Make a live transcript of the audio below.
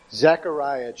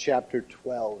Zechariah chapter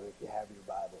 12, if you have your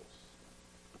Bibles.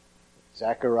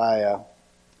 Zechariah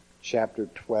chapter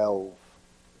 12.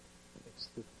 It's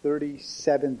the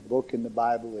 37th book in the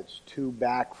Bible. It's two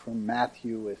back from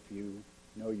Matthew if you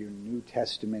know your New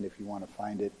Testament, if you want to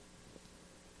find it.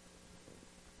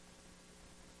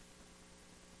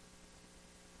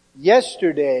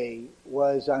 Yesterday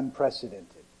was unprecedented.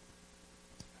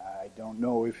 I don't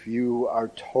know if you are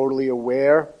totally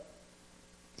aware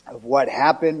of what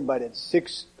happened, but at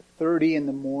 6:30 in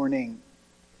the morning,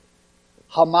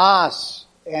 Hamas,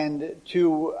 and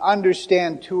to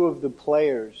understand two of the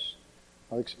players,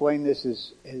 I'll explain this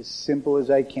as simple as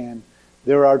I can.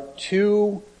 There are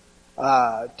two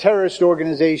terrorist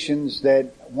organizations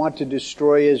that want to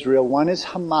destroy Israel. One is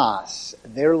Hamas.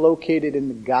 They're located in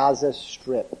the Gaza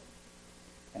Strip.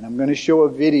 And I'm going to show a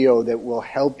video that will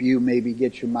help you maybe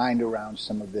get your mind around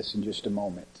some of this in just a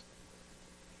moment.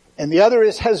 And the other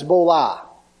is Hezbollah.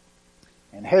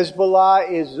 And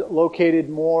Hezbollah is located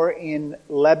more in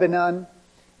Lebanon.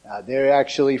 They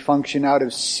actually function out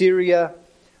of Syria.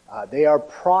 They are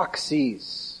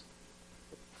proxies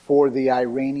for the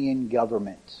Iranian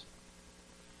government.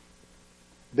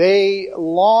 They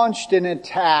launched an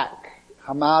attack.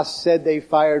 Hamas said they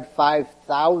fired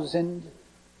 5,000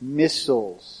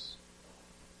 missiles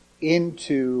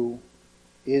into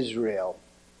Israel,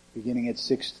 beginning at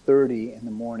 6:30 in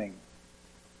the morning.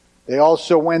 They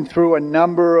also went through a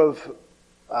number of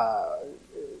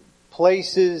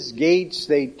places, gates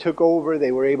they took over.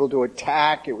 They were able to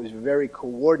attack. It was a very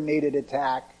coordinated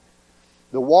attack.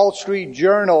 The Wall Street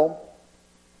Journal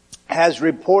has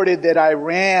reported that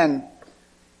Iran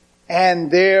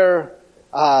and their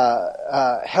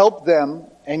helped them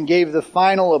and gave the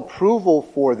final approval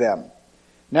for them.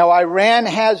 Now, Iran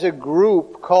has a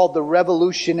group called the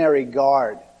Revolutionary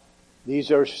Guard.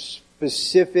 These are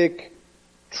specific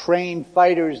trained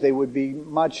fighters. They would be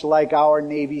much like our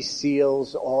Navy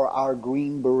SEALs or our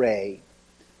Green Beret.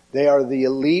 They are the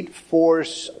elite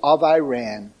force of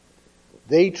Iran.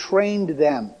 They trained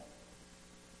them.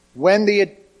 When the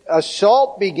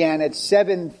assault began at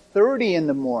 7:30 in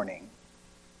the morning,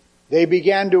 they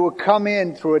began to come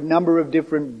in through a number of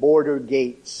different border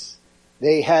gates.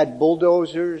 They had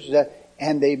bulldozers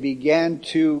and they began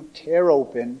to tear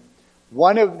open.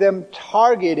 One of them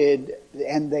targeted,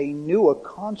 and they knew a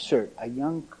concert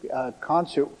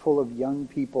full of young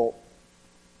people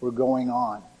were going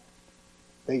on.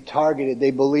 They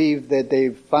believed that they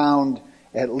found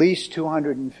at least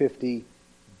 250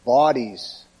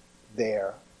 bodies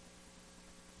there.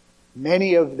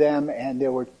 Many of them, and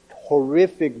there were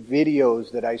horrific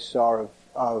videos that I saw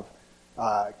of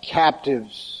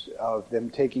captives, of them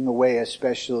taking away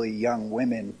especially young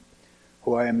women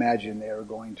who I imagine they are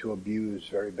going to abuse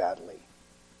very badly.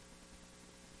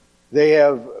 They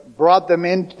have brought them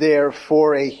in there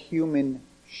for a human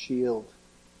shield.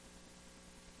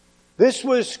 This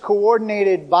was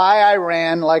coordinated by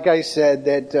Iran, like I said,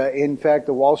 that in fact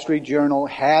the Wall Street Journal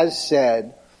has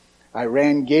said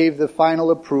Iran gave the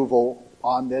final approval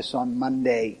on this on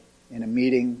Monday in a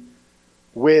meeting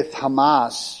with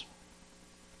Hamas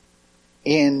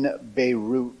in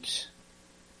Beirut.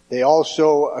 They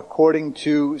also, according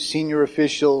to senior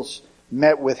officials,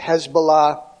 met with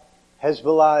Hezbollah.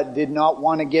 Hezbollah did not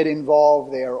want to get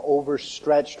involved. They are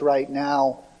overstretched right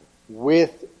now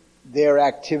with their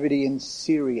activity in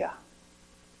Syria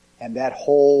and that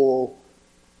whole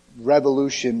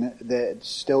revolution that's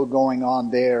still going on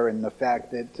there, and the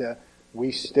fact that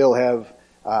we still have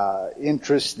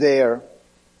interest there,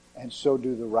 and so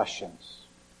do the Russians.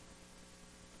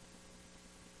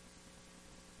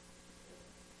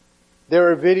 There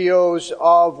are videos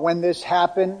of when this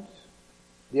happened,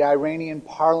 the Iranian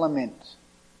parliament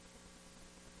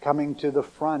coming to the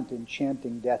front and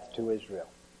chanting death to Israel.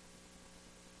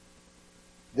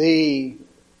 The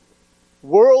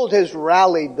world has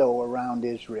rallied, though, around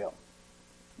Israel.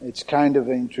 It's kind of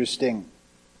interesting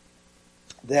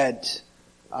that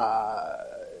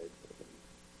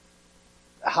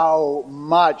how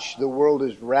much the world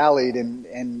has rallied,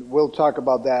 and we'll talk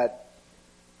about that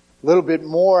a little bit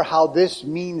more, how this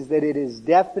means that it is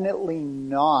definitely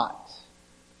not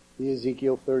the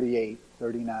Ezekiel 38,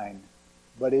 39,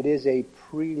 but it is a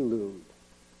prelude,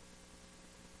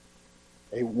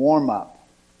 a warm-up.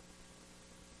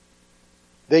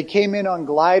 They came in on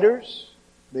gliders,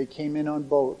 they came in on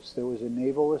boats. There was a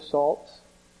naval assault,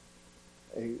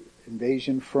 an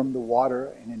invasion from the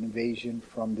water, and an invasion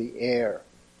from the air.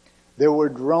 There were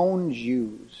drones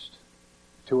used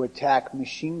to attack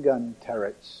machine gun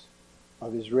turrets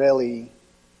of Israeli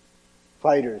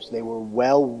fighters. They were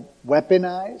well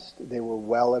weaponized. They were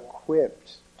well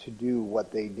equipped to do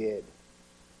what they did.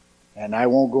 And I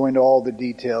won't go into all the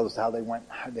details how they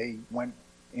went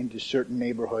into certain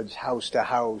neighborhoods, house to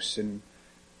house, and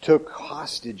took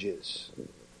hostages.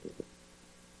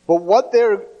 But what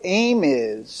their aim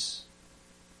is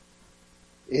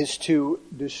to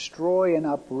destroy and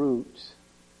uproot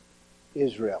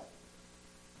Israel.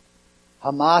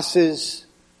 Hamas's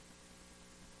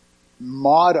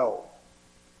motto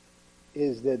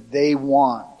is that they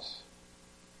want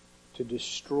to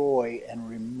destroy and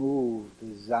remove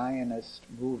the Zionist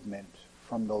movement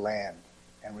from the land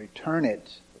and return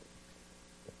it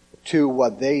to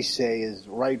what they say is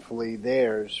rightfully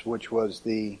theirs, which was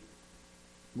the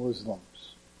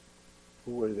Muslims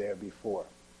who were there before.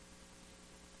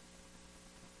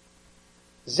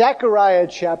 Zechriah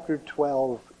chapter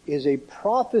 12 is a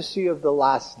prophecy of the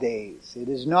last days. It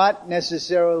is not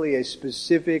necessarily a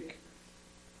specific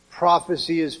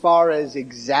prophecy as far as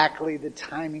exactly the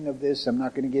timing of this. I'm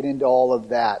not going to get into all of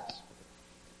that.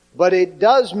 But it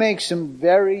does make some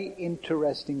very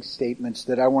interesting statements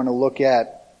that I want to look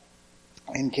at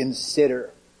and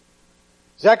consider.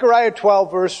 Zechriah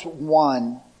 12 verse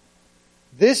 1.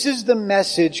 This is the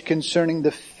message concerning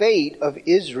the fate of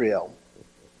Israel.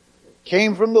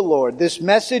 Came from the Lord. This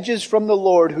message is from the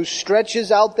Lord who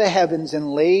stretches out the heavens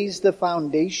and lays the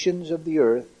foundations of the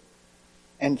earth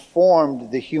and formed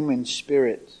the human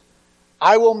spirit.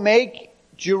 I will make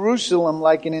Jerusalem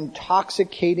like an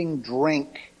intoxicating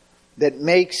drink that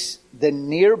makes the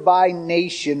nearby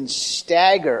nations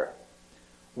stagger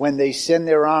when they send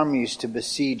their armies to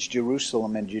besiege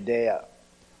Jerusalem and Judea.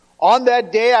 On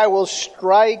that day I will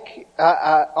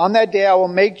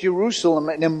make Jerusalem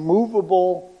an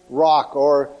immovable rock,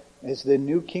 or as the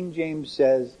New King James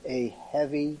says, a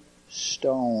heavy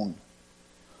stone.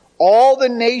 All the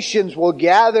nations will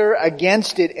gather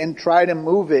against it and try to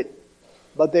move it,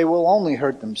 but they will only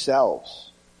hurt themselves.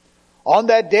 On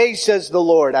that day, says the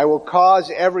Lord, I will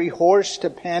cause every horse to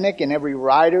panic and every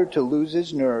rider to lose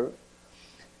his nerve.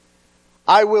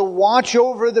 I will watch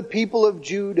over the people of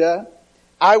Judah.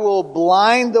 I will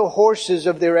blind the horses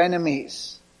of their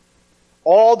enemies.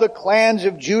 All the clans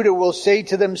of Judah will say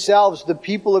to themselves, the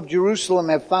people of Jerusalem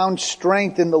have found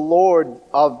strength in the Lord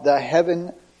of the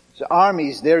heaven's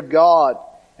armies, their God.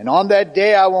 And on that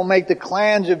day I will make the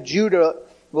clans of Judah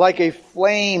like a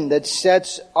flame that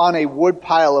sets on a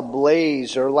woodpile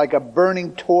ablaze, or like a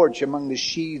burning torch among the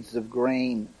sheaves of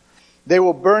grain. They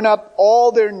will burn up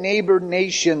all their neighbor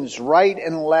nations right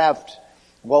and left,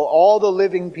 while all the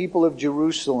living people of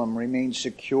Jerusalem remain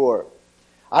secure.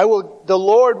 The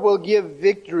Lord will give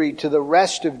victory to the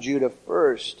rest of Judah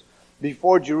first,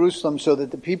 before Jerusalem, so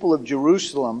that the people of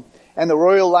Jerusalem and the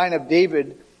royal line of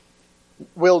David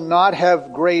will not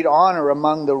have great honor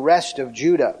among the rest of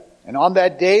Judah. And on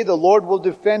that day the Lord will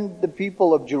defend the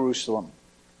people of Jerusalem.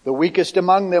 The weakest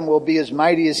among them will be as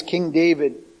mighty as King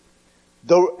David,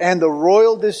 and the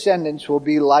royal descendants will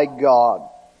be like God,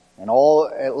 and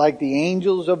all like the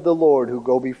angels of the Lord who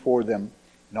go before them.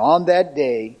 And on that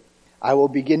day I will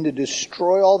begin to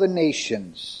destroy all the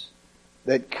nations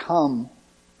that come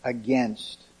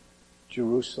against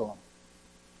Jerusalem.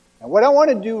 And what I want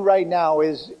to do right now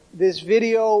is this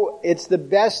video, it's the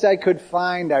best I could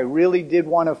find. I really did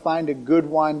want to find a good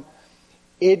one.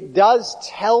 It does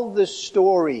tell the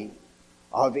story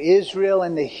of Israel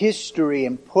and the history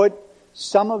and put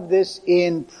some of this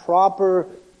in proper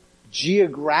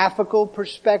geographical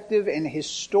perspective and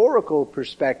historical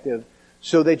perspective,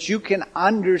 so that you can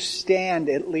understand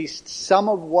at least some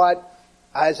of what,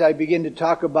 as I begin to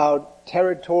talk about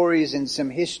territories and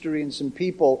some history and some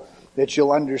people, that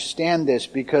you'll understand this,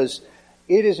 because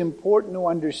it is important to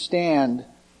understand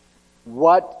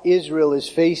what Israel is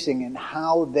facing and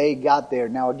how they got there.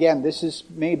 Now again, this is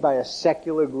made by a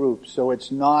secular group, so it's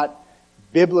not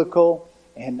biblical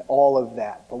and all of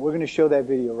that. But we're going to show that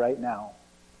video right now.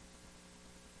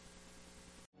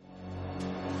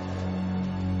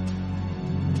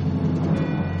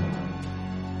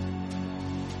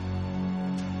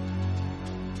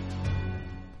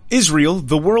 Israel,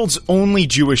 the world's only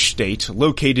Jewish state,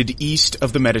 located east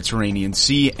of the Mediterranean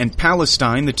Sea, and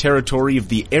Palestine, the territory of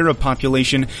the Arab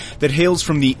population that hails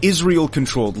from the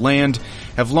Israel-controlled land,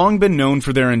 have long been known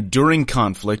for their enduring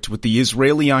conflict with the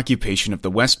Israeli occupation of the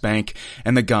West Bank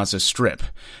and the Gaza Strip.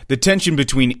 The tension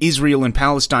between Israel and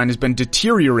Palestine has been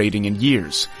deteriorating in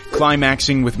years,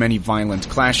 climaxing with many violent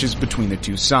clashes between the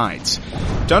two sides.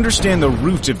 To understand the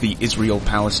root of the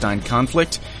Israel-Palestine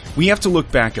conflict, we have to look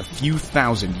back a few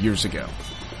thousand years ago.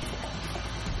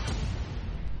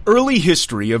 Early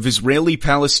history of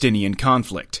Israeli-Palestinian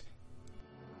conflict.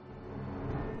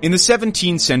 In the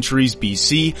 17 centuries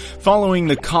BC, following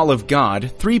the call of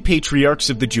God, 3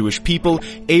 patriarchs of the Jewish people,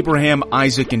 Abraham,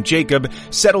 Isaac, and Jacob,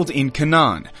 settled in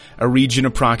Canaan, a region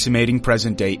approximating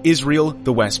present-day Israel,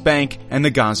 the West Bank, and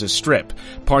the Gaza Strip,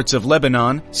 parts of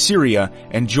Lebanon, Syria,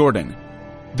 and Jordan.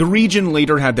 The region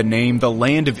later had the name the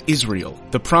Land of Israel,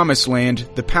 the Promised Land,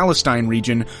 the Palestine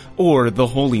region, or the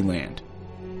Holy Land.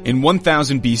 In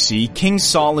 1000 BC, King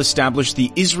Saul established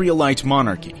the Israelite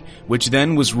monarchy, which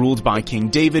then was ruled by King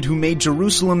David, who made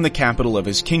Jerusalem the capital of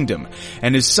his kingdom,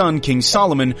 and his son King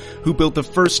Solomon, who built the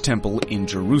first temple in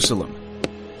Jerusalem.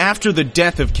 After the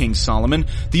death of King Solomon,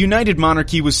 the united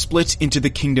monarchy was split into the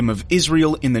Kingdom of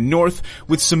Israel in the north,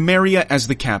 with Samaria as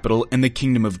the capital, and the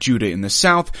Kingdom of Judah in the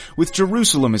south, with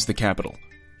Jerusalem as the capital.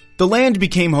 The land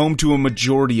became home to a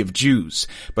majority of Jews,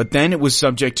 but then it was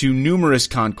subject to numerous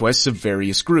conquests of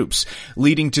various groups,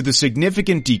 leading to the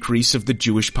significant decrease of the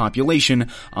Jewish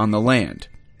population on the land.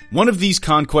 One of these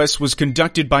conquests was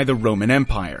conducted by the Roman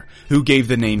Empire, who gave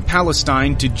the name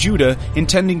Palestine to Judah,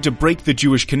 intending to break the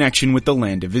Jewish connection with the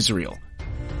land of Israel.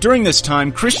 During this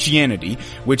time, Christianity,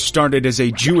 which started as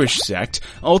a Jewish sect,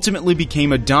 ultimately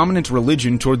became a dominant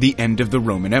religion toward the end of the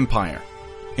Roman Empire.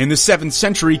 In the 7th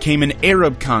century came an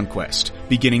Arab conquest,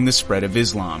 beginning the spread of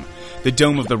Islam. The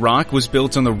Dome of the Rock was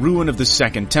built on the ruin of the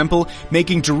Second Temple,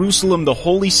 making Jerusalem the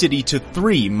holy city to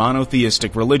 3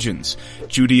 monotheistic religions: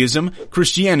 Judaism,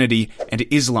 Christianity, and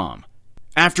Islam.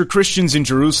 After Christians in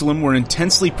Jerusalem were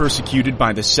intensely persecuted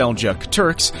by the Seljuk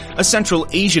Turks, a Central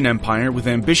Asian empire with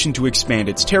ambition to expand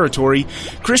its territory,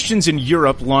 Christians in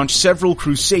Europe launched several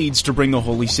crusades to bring the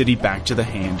holy city back to the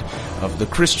hand of the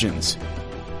Christians.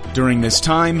 During this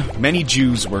time, many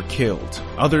Jews were killed.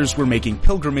 Others were making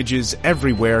pilgrimages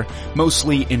everywhere,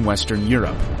 mostly in Western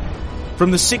Europe.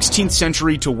 From the 16th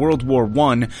century to World War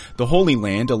I, the Holy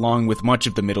Land, along with much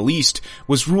of the Middle East,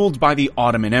 was ruled by the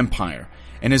Ottoman Empire,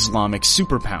 an Islamic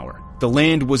superpower. The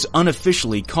land was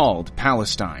unofficially called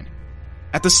Palestine.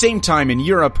 At the same time in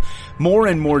Europe, more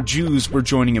and more Jews were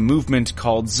joining a movement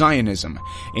called Zionism,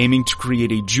 aiming to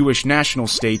create a Jewish national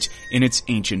state in its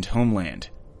ancient homeland.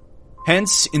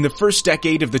 Hence, in the first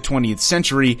decade of the 20th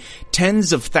century,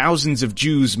 tens of thousands of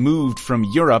Jews moved from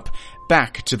Europe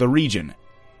back to the region.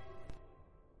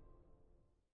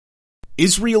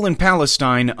 Israel and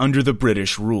Palestine under the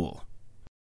British rule.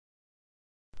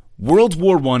 World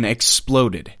War I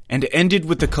exploded and ended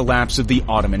with the collapse of the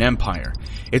Ottoman Empire.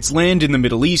 Its land in the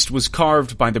Middle East was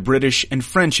carved by the British and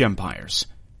French empires.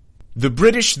 The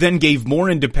British then gave more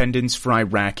independence for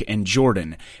Iraq and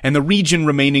Jordan, and the region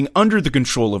remaining under the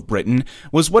control of Britain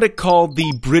was what it called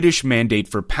the British Mandate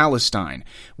for Palestine,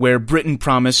 where Britain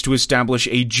promised to establish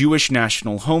a Jewish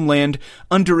national homeland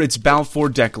under its Balfour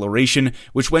Declaration,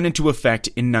 which went into effect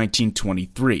in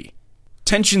 1923.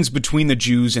 Tensions between the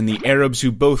Jews and the Arabs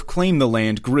who both claimed the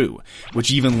land grew,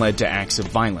 which even led to acts of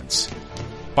violence.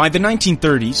 By the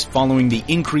 1930s, following the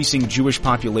increasing Jewish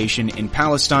population in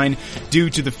Palestine due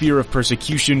to the fear of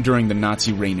persecution during the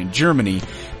Nazi reign in Germany,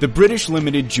 the British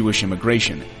limited Jewish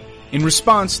immigration. In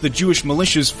response, the Jewish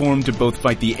militias formed to both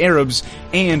fight the Arabs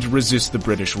and resist the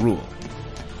British rule.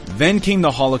 Then came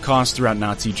the Holocaust throughout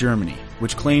Nazi Germany,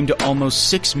 which claimed almost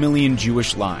 6 million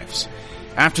Jewish lives.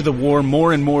 After the war,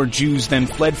 more and more Jews then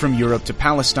fled from Europe to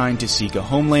Palestine to seek a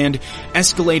homeland,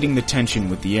 escalating the tension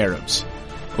with the Arabs.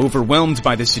 Overwhelmed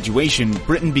by the situation,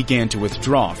 Britain began to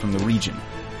withdraw from the region.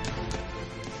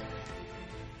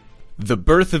 The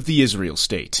birth of the Israel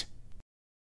state.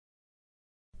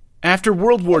 After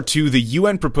World War II, the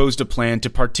UN proposed a plan to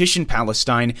partition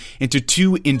Palestine into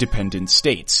 2 independent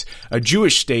states, a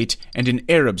Jewish state and an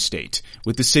Arab state,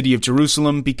 with the city of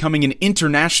Jerusalem becoming an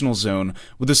international zone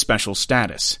with a special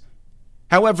status.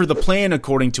 However, the plan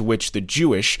according to which the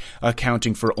Jewish,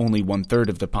 accounting for only 1/3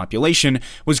 of the population,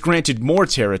 was granted more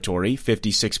territory,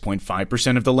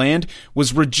 56.5% of the land,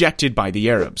 was rejected by the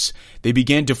Arabs. They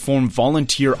began to form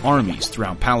volunteer armies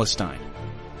throughout Palestine.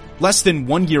 Less than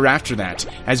 1 year after that,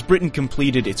 as Britain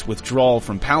completed its withdrawal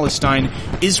from Palestine,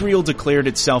 Israel declared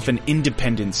itself an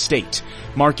independent state,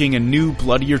 marking a new,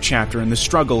 bloodier chapter in the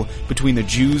struggle between the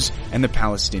Jews and the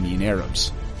Palestinian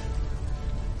Arabs.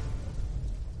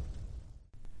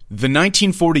 The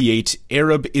 1948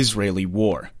 Arab-Israeli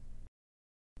War.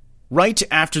 Right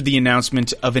after the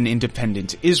announcement of an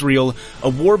independent Israel, a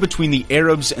war between the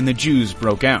Arabs and the Jews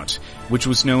broke out, which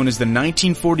was known as the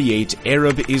 1948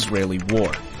 Arab-Israeli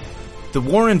War. The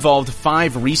war involved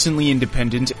 5 recently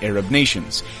independent Arab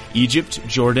nations: Egypt,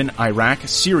 Jordan, Iraq,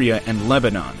 Syria, and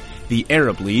Lebanon, the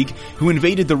Arab League, who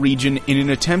invaded the region in an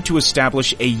attempt to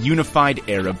establish a unified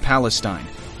Arab Palestine.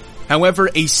 However,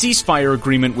 a ceasefire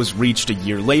agreement was reached a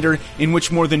year later in which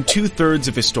more than 2/3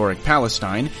 of historic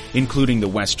Palestine, including the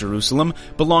West Jerusalem,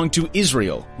 belonged to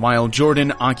Israel, while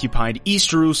Jordan occupied East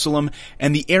Jerusalem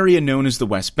and the area known as the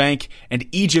West Bank, and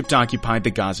Egypt occupied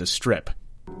the Gaza Strip.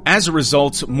 As a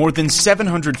result, more than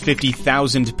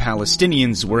 750,000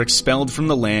 Palestinians were expelled from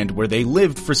the land where they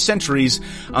lived for centuries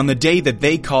on the day that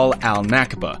they call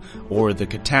Al-Nakba, or the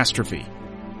catastrophe.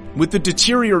 With the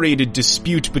deteriorated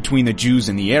dispute between the Jews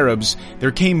and the Arabs,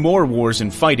 there came more wars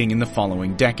and fighting in the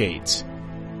following decades.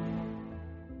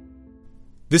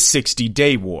 The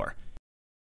 60-Day War.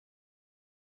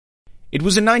 It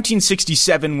was in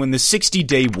 1967 when the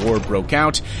 60-Day War broke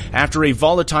out after a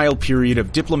volatile period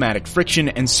of diplomatic friction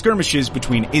and skirmishes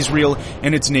between Israel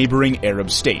and its neighboring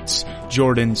Arab states,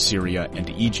 Jordan, Syria, and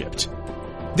Egypt.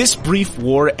 This brief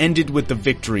war ended with the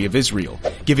victory of Israel,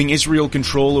 giving Israel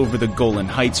control over the Golan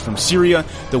Heights from Syria,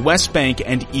 the West Bank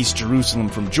and East Jerusalem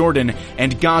from Jordan,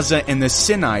 and Gaza and the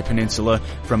Sinai Peninsula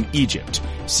from Egypt.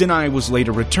 Sinai was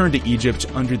later returned to Egypt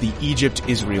under the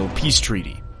Egypt-Israel Peace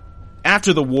Treaty.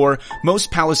 After the war, most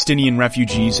Palestinian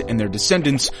refugees and their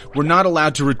descendants were not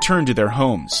allowed to return to their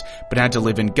homes, but had to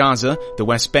live in Gaza, the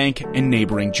West Bank, and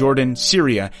neighboring Jordan,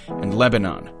 Syria, and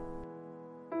Lebanon.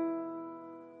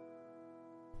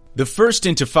 The First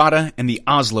Intifada and the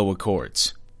Oslo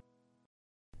Accords.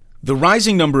 The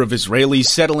rising number of Israelis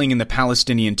settling in the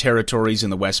Palestinian territories in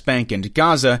the West Bank and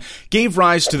Gaza gave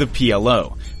rise to the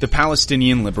PLO, the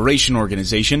Palestinian Liberation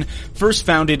Organization, first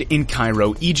founded in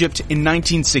Cairo, Egypt in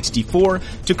 1964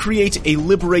 to create a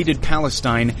liberated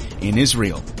Palestine in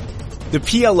Israel. The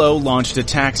PLO launched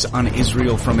attacks on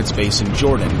Israel from its base in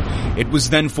Jordan. It was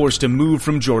then forced to move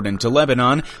from Jordan to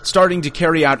Lebanon, starting to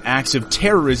carry out acts of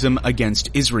terrorism against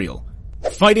Israel.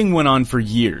 Fighting went on for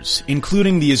years,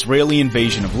 including the Israeli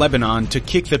invasion of Lebanon to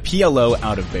kick the PLO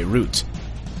out of Beirut.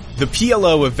 The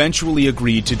PLO eventually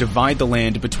agreed to divide the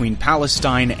land between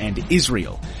Palestine and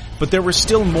Israel, but there were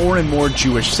still more and more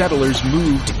Jewish settlers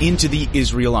moved into the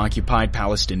Israel-occupied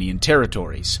Palestinian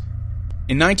territories.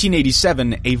 In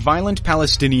 1987, a violent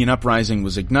Palestinian uprising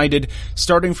was ignited,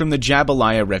 starting from the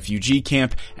Jabalia refugee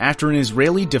camp after an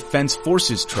Israeli Defense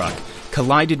Forces truck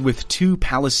collided with 2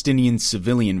 Palestinian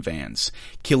civilian vans,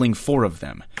 killing 4 of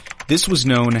them. This was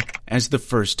known as the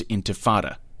First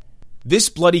Intifada. This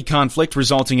bloody conflict,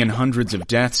 resulting in hundreds of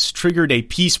deaths, triggered a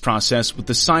peace process with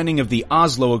the signing of the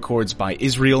Oslo Accords by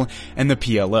Israel and the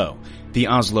PLO, the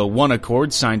Oslo I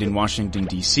Accord signed in Washington,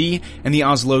 D.C., and the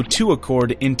Oslo II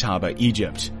Accord in Taba,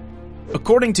 Egypt.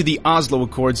 According to the Oslo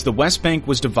Accords, the West Bank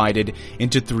was divided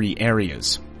into 3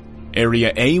 areas.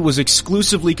 Area A was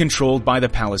exclusively controlled by the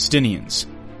Palestinians.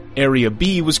 Area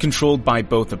B was controlled by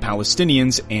both the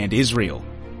Palestinians and Israel.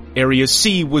 Area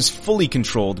C was fully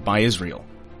controlled by Israel.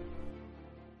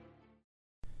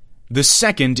 The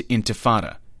Second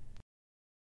Intifada.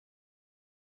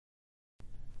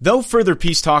 Though further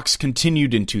peace talks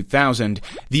continued in 2000,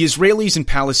 the Israelis and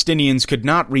Palestinians could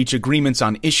not reach agreements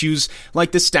on issues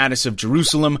like the status of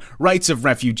Jerusalem, rights of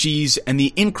refugees, and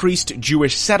the increased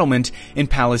Jewish settlement in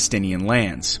Palestinian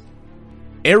lands.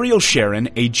 Ariel Sharon,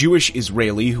 a Jewish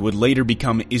Israeli who would later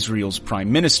become Israel's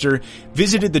prime minister,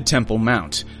 visited the Temple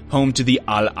Mount, home to the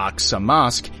Al-Aqsa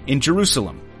Mosque in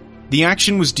Jerusalem. The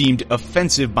action was deemed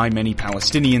offensive by many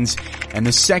Palestinians, and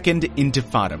the Second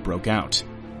Intifada broke out.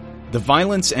 The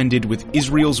violence ended with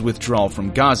Israel's withdrawal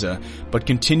from Gaza, but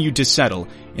continued to settle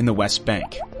in the West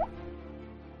Bank.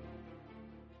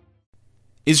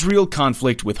 Israel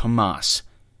conflict with Hamas.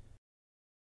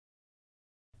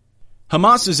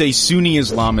 Hamas is a Sunni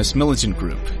Islamist militant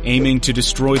group aiming to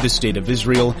destroy the state of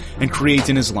Israel and create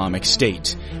an Islamic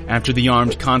state. After the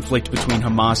armed conflict between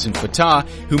Hamas and Fatah,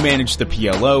 who managed the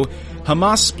PLO,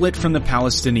 Hamas split from the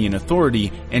Palestinian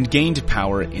Authority and gained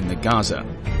power in the Gaza.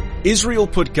 Israel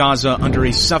put Gaza under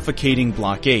a suffocating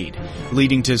blockade,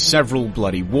 leading to several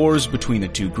bloody wars between the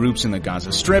two groups in the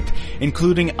Gaza Strip,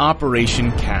 including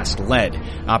Operation Cast Lead,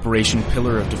 Operation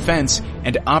Pillar of Defense,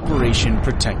 and Operation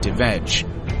Protective Edge.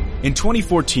 In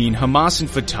 2014, Hamas and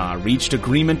Fatah reached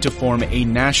agreement to form a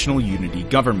national unity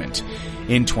government.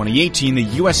 In 2018, the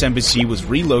U.S. Embassy was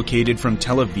relocated from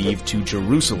Tel Aviv to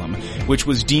Jerusalem, which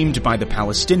was deemed by the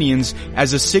Palestinians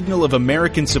as a signal of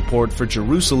American support for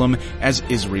Jerusalem as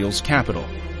Israel's capital.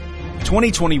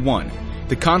 2021,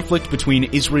 the conflict between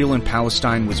Israel and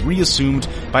Palestine was reassumed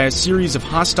by a series of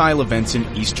hostile events in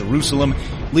East Jerusalem,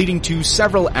 leading to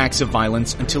several acts of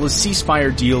violence until a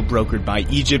ceasefire deal brokered by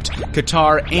Egypt,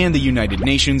 Qatar, and the United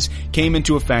Nations came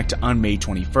into effect on May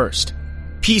 21st.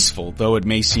 Peaceful though it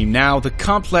may seem now, the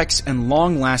complex and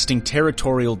long-lasting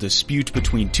territorial dispute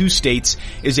between two states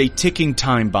is a ticking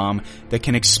time bomb that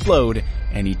can explode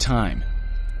any time.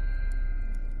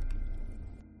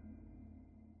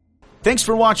 Thanks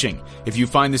for watching. If you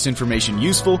find this information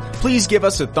useful, please give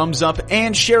us a thumbs up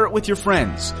and share it with your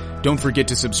friends. Don't forget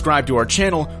to subscribe to our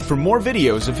channel for more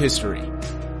videos of history.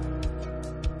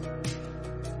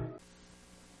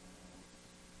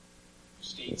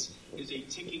 States is a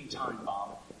ticking time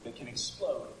bomb that can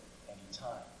explode any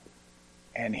time.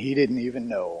 And he didn't even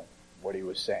know what he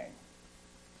was saying.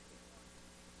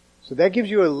 So that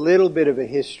gives you a little bit of a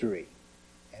history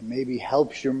and maybe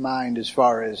helps your mind as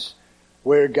far as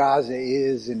where Gaza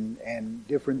is and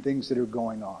different things that are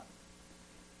going on.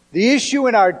 The issue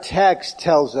in our text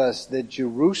tells us that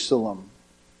Jerusalem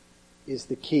is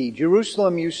the key.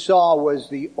 Jerusalem, you saw, was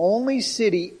the only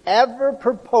city ever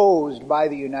proposed by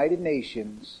the United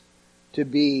Nations to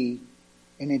be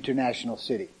an international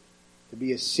city, to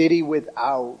be a city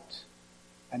without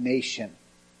a nation.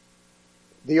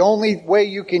 The only way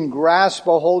you can grasp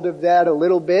a hold of that a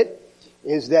little bit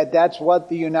is that that's what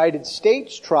the United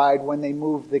States tried when they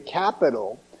moved the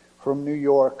capital from New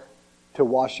York to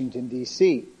Washington,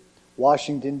 D.C.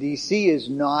 Washington, D.C.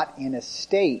 is not in a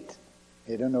state.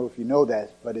 I don't know if you know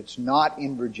that, but it's not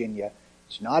in Virginia.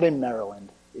 It's not in Maryland.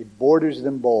 It borders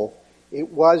them both.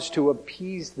 It was to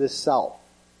appease the South.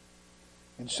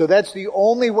 And so that's the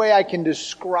only way I can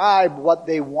describe what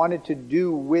they wanted to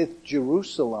do with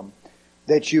Jerusalem,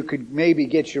 that you could maybe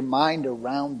get your mind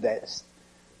around this.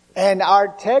 And our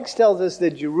text tells us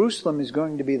that Jerusalem is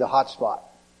going to be the hot spot.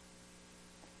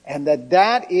 And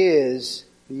that is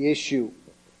the issue.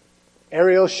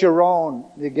 Ariel Sharon,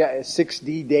 the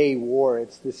 6D-Day War,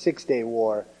 it's the 6-Day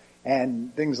War,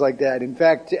 and things like that. In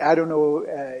fact, I don't know,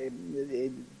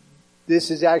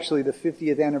 this is actually the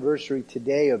 50th anniversary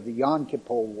today of the Yom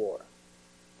Kippur War.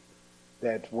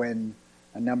 That when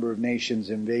a number of nations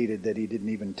invaded that he didn't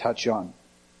even touch on.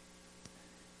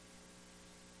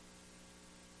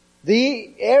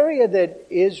 The area that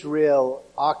Israel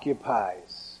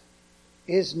occupies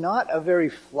is not a very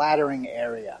flattering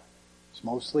area. It's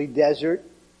mostly desert.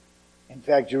 In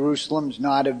fact, Jerusalem's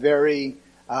not a very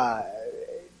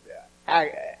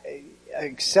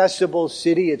accessible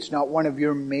city. It's not one of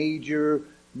your major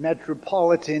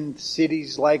metropolitan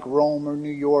cities like Rome or New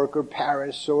York or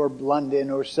Paris or London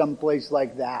or someplace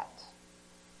like that.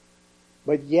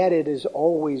 But yet it has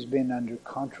always been under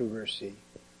controversy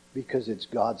because it's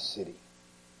God's city.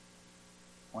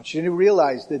 I want you to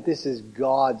realize that this is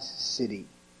God's city.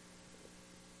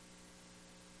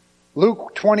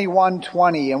 Luke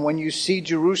 21:20, and when you see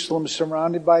Jerusalem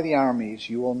surrounded by the armies,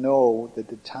 you will know that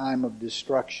the time of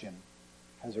destruction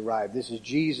has arrived. This is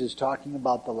Jesus talking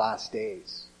about the last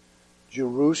days.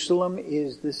 Jerusalem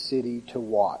is the city to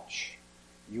watch.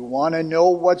 You want to know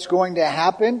what's going to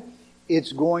happen?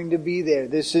 It's going to be there.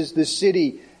 This is the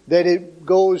city that it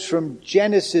goes from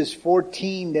Genesis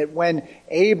 14, that when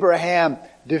Abraham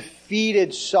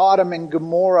defeated Sodom and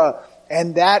Gomorrah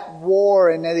and that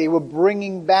war, and they were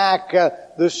bringing back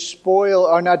the spoil,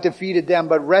 or not defeated them,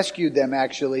 but rescued them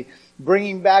actually,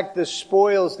 bringing back the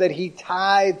spoils that he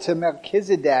tithed to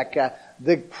Melchizedek,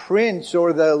 the prince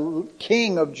or the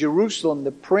king of Jerusalem,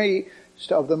 the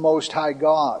priest of the Most High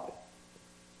God.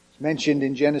 It's mentioned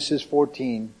in Genesis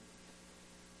 14.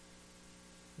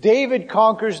 David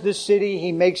conquers the city.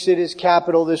 He makes it his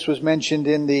capital. This was mentioned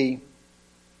in the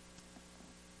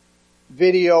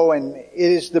video, and it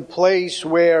is the place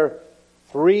where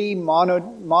three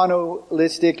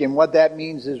monolithic, and what that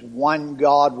means is one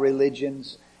God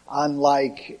religions,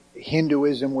 unlike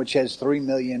Hinduism, which has 3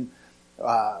 million.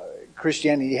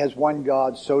 Christianity has one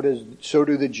God, so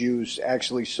do the Jews.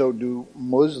 Actually, so do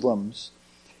Muslims.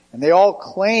 And they all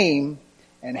claim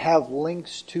and have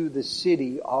links to the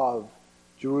city of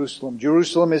Jerusalem.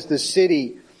 Jerusalem is the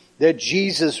city that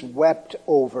Jesus wept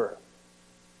over.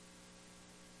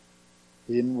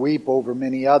 He didn't weep over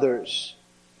many others.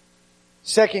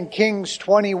 2 Kings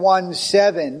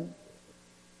 21:7,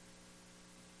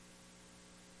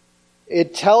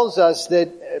 it tells us that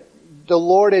the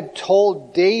Lord had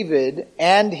told David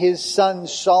and his son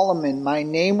Solomon, "My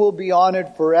name will be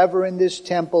honored forever in this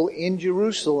temple in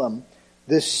Jerusalem,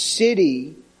 the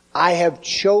city I have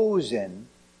chosen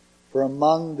for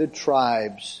among the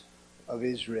tribes of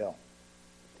Israel."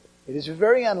 It is a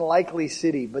very unlikely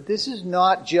city, but this is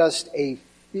not just a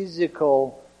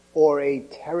physical or a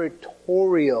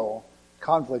territorial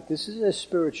conflict. This is a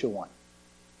spiritual one.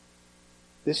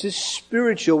 This is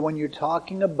spiritual when you're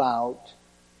talking about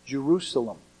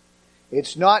Jerusalem.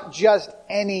 It's not just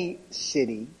any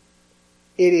city.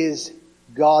 It is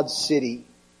God's city.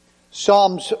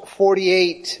 Psalms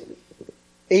 48,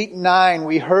 8 and 9,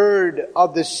 we heard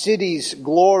of the city's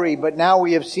glory, but now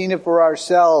we have seen it for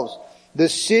ourselves. The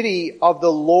city of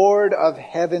the Lord of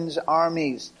heaven's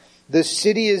armies. The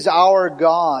city is our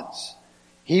God's.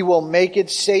 He will make it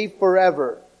safe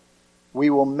forever. We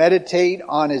will meditate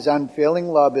on His unfailing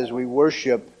love as we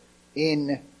worship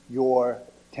in your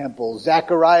temple.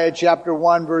 Zechariah chapter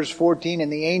 1 verse 14,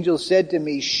 and the angel said to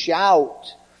me,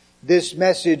 shout this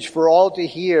message for all to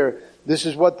hear. This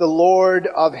is what the Lord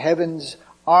of heaven's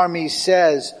army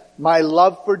says. My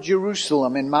love for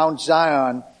Jerusalem and Mount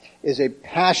Zion is a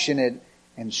passionate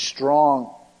and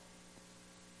strong.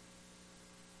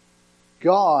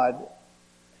 God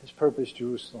has purposed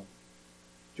Jerusalem.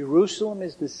 Jerusalem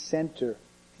is the center,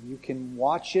 and you can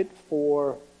watch it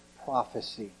for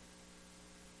prophecy.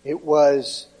 It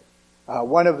was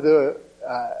one of the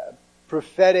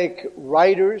prophetic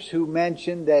writers who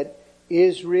mentioned that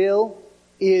Israel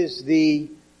is the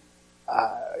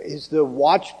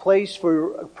watch place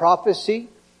for prophecy,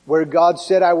 where God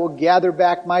said, I will gather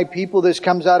back my people. This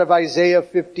comes out of Isaiah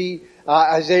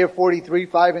 43,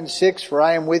 5 and 6. For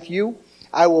I am with you.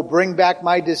 I will bring back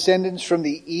my descendants from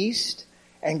the east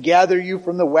and gather you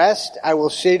from the west. I will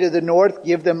say to the north,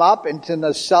 give them up, and to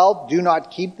the south, do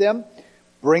not keep them.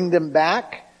 Bring them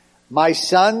back. My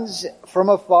sons from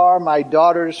afar, my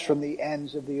daughters from the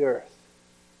ends of the earth.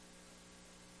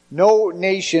 No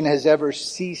nation has ever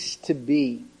ceased to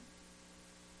be,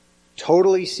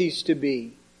 totally ceased to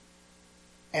be,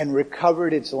 and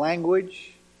recovered its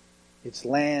language, its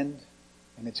land,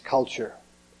 and its culture.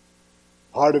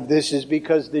 Part of this is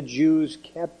because the Jews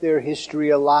kept their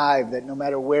history alive, that no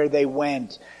matter where they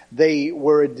went, they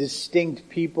were a distinct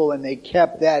people and they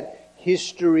kept that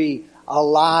history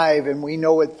alive, and we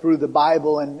know it through the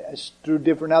Bible and through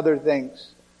different other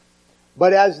things.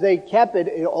 But as they kept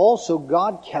it, also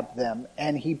God kept them,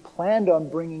 and He planned on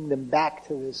bringing them back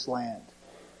to this land.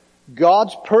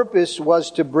 God's purpose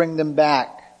was to bring them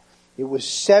back. It was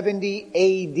 70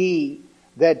 A.D.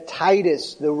 that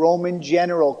Titus, the Roman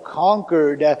general,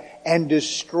 conquered and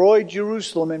destroyed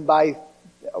Jerusalem, and by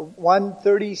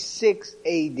 136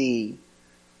 A.D.,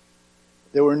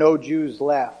 there were no Jews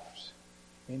left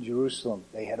in Jerusalem.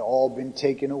 They had all been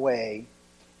taken away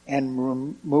and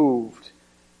removed,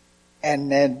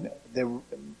 and then they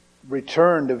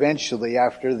returned eventually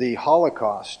after the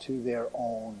Holocaust to their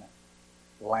own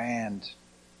land.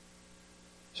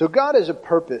 So God has a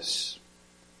purpose.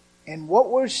 And what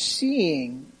we're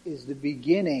seeing is the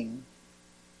beginning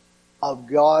of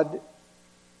God's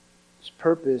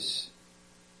purpose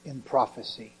in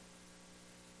prophecy.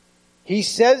 He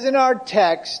says in our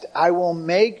text, I will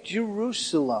make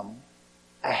Jerusalem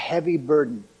a heavy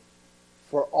burden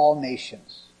for all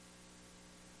nations.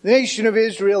 The nation of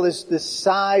Israel is the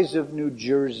size of New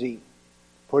Jersey.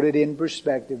 Put it in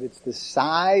perspective, it's the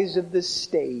size of the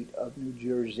state of New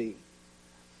Jersey.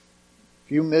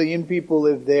 Few million people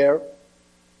live there,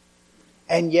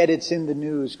 and yet it's in the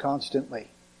news constantly.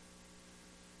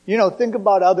 You know, think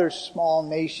about other small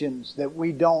nations that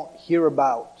we don't hear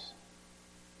about.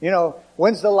 You know,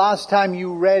 when's the last time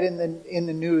you read in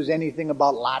the news anything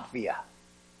about Latvia?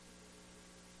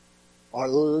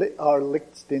 Or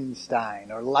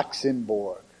Liechtenstein, or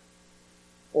Luxembourg,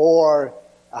 or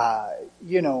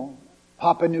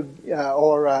Papua New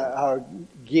or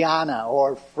Guyana,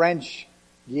 or French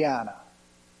Guyana.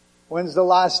 When's the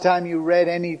last time you read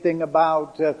anything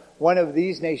about one of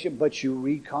these nations? But you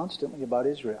read constantly about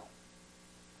Israel.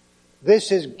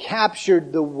 This has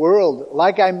captured the world.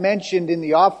 Like I mentioned in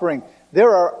the offering,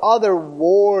 there are other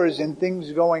wars and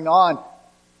things going on.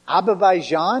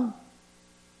 Azerbaijan?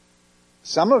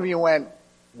 Some of you went,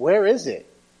 where is it?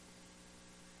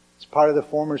 It's part of the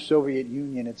former Soviet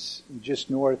Union. It's just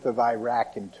north of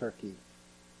Iraq and Turkey.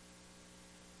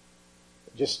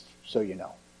 Just so you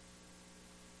know.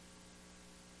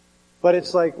 But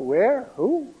it's like, where?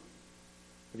 Who?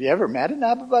 Have you ever met an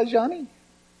Azerbaijani?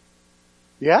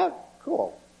 Yeah?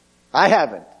 Cool. I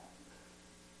haven't.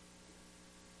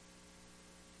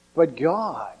 But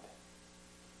God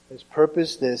has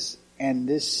purposed this, and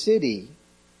this city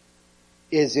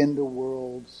is in the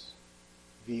world's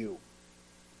view.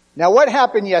 Now, what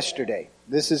happened yesterday?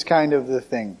 This is kind of the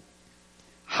thing.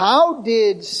 How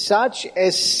did such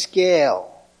a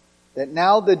scale that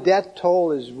now the death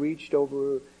toll has reached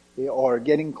over or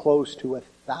getting close to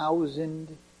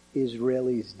 1,000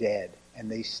 Israelis dead, and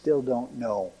they still don't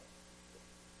know.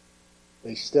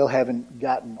 They still haven't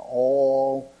gotten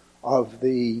all of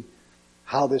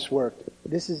how this worked.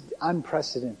 This is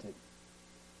unprecedented.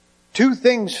 Two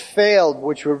things failed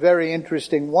which were very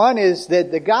interesting. One is that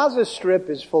the Gaza Strip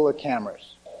is full of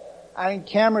cameras. I mean,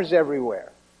 cameras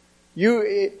everywhere.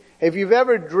 If you've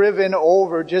ever driven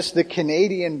over just the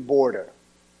Canadian border,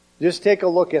 just take a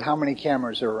look at how many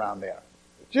cameras are around there.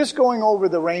 Just going over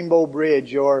the Rainbow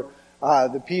Bridge or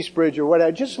the Peace Bridge or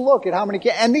whatever. Just look at how many,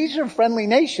 and these are friendly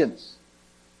nations.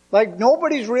 Like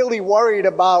nobody's really worried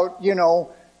about,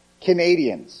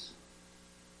 Canadians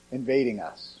invading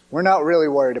us. We're not really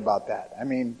worried about that. I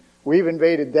mean, we've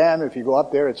invaded them. If you go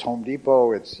up there, it's Home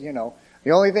Depot. It's,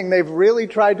 the only thing they've really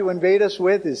tried to invade us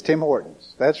with is Tim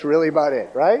Hortons. That's really about it,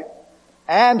 right?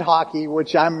 And hockey,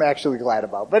 which I'm actually glad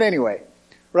about. But anyway,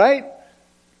 right?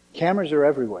 Cameras are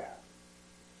everywhere.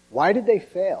 Why did they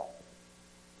fail?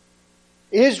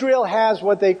 Israel has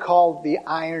what they call the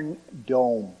Iron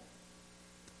Dome.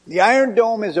 The Iron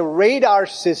Dome is a radar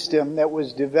system that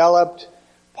was developed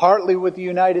partly with the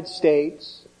United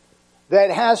States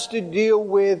that has to deal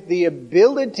with the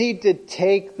ability to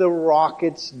take the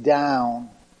rockets down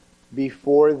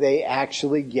before they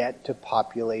actually get to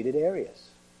populated areas.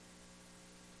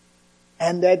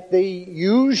 And that they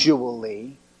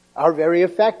usually are very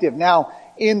effective. Now,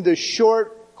 in the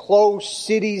short, close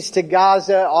cities to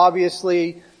Gaza,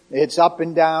 obviously, it's up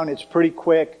and down, it's pretty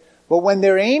quick. But when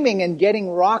they're aiming and getting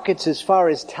rockets as far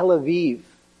as Tel Aviv,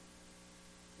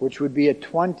 which would be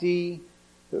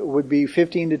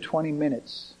 15 to 20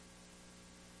 minutes,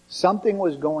 something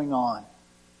was going on.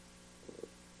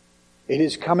 It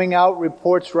is coming out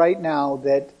reports right now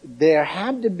that there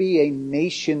had to be a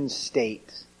nation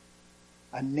state,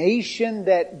 a nation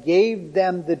that gave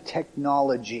them the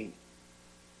technology.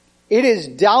 It is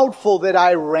doubtful that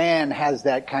Iran has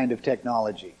that kind of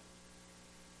technology.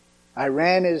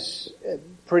 Iran is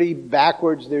pretty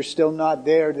backwards. They're still not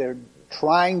there. They're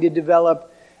trying to develop.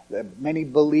 Many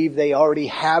believe they already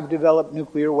have developed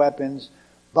nuclear weapons.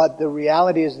 But the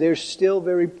reality is they're still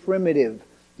very primitive.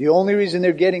 The only reason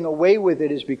they're getting away with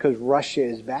it is because Russia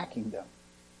is backing them.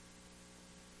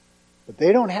 But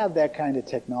they don't have that kind of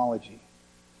technology.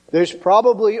 There's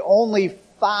probably only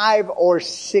 5 or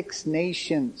 6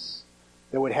 nations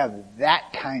that would have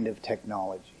that kind of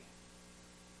technology.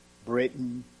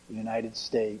 Britain, the United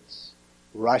States,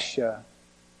 Russia,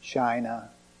 China,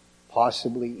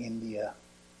 possibly India,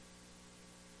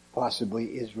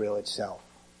 possibly Israel itself.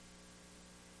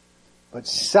 But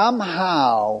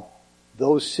somehow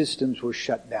those systems were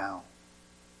shut down.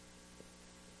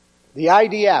 The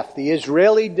IDF, the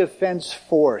Israeli Defense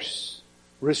Force,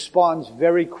 responds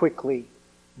very quickly.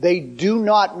 They do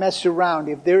not mess around.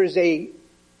 If there is a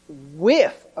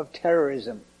whiff of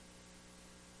terrorism,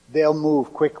 they'll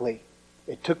move quickly.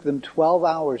 It took them 12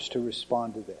 hours to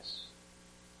respond to this.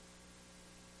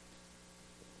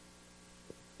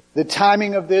 The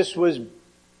timing of this was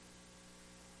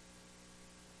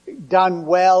done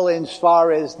well as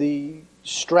far as the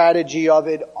strategy of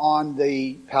it on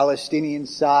the Palestinian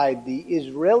side. The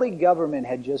Israeli government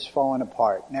had just fallen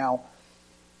apart. Now,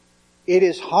 it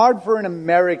is hard for an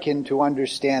American to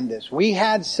understand this. We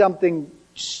had something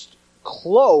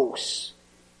close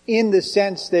in the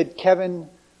sense that Kevin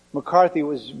McCarthy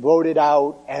was voted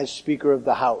out as Speaker of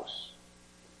the House.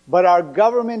 But our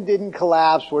government didn't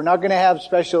collapse. We're not going to have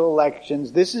special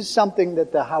elections. This is something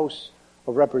that the House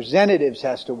of Representatives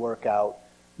has to work out,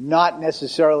 not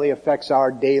necessarily affects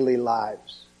our daily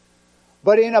lives.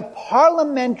 But in a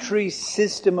parliamentary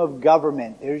system of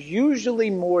government, there's usually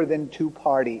more than 2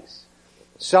 parties.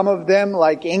 Some of them,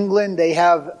 like England, they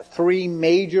have 3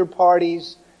 major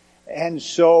parties. And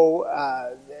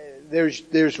so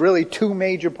there's really 2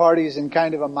 major parties and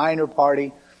kind of a minor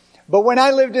party. But when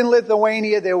I lived in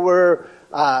Lithuania, there were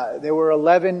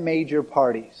 11 major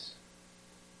parties.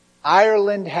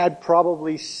 Ireland had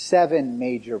probably 7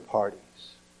 major parties.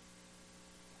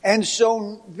 And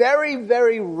so very,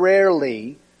 very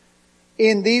rarely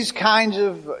in these kinds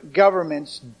of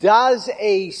governments does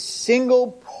a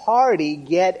single party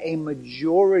get a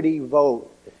majority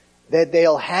vote. That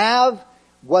they'll have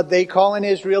what they call in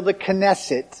Israel the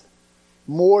Knesset,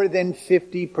 more than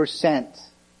 50%.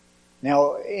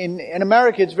 Now, in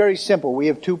America, it's very simple. We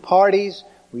have 2 parties.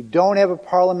 We don't have a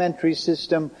parliamentary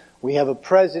system. We have a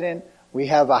president. We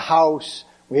have a House.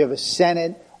 We have a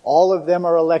Senate. All of them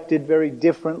are elected very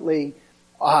differently.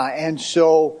 And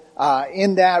so,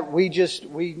 in that, we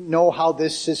know how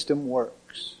this system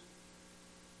works.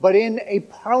 But in a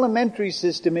parliamentary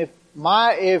system, if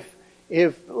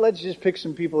let's just pick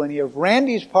some people in here, if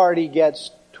Randy's party gets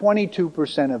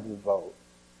 22% of the vote,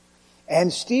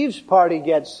 and Steve's party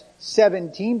gets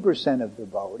 17% of the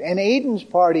vote, and Aiden's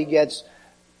party gets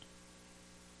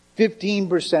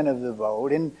 15% of the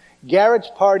vote, and Garrett's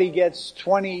party gets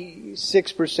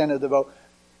 26% of the vote,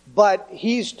 but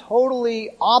he's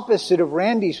totally opposite of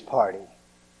Randy's party,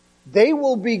 they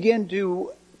will begin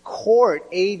to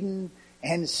court Aiden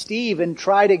and Steve and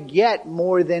try to get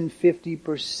more than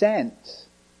 50%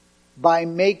 by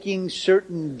making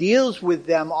certain deals with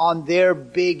them on their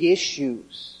big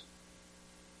issues.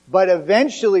 But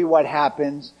eventually what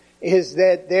happens is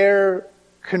that they're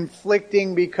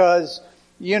conflicting because,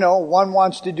 one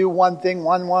wants to do one thing,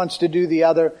 one wants to do the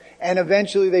other. And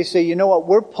eventually they say, you know what,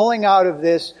 we're pulling out of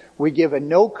this. We give a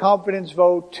no confidence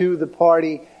vote to the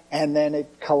party, and then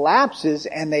it collapses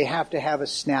and they have to have a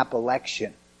snap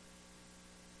election.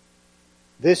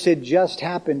 This had just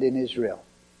happened in Israel.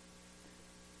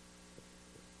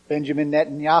 Benjamin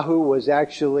Netanyahu was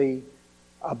actually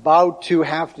about to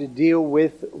have to deal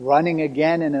with running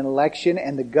again in an election,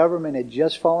 and the government had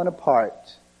just fallen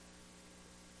apart.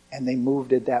 And they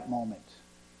moved at that moment.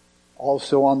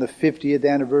 Also on the 50th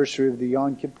anniversary of the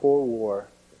Yom Kippur War,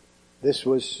 this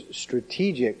was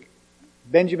strategic.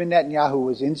 Benjamin Netanyahu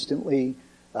was instantly,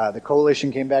 the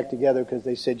coalition came back together because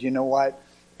they said, you know what,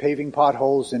 paving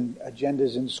potholes and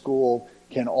agendas in school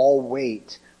can all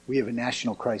wait. We have a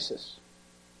national crisis.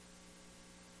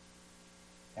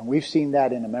 And we've seen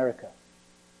that in America.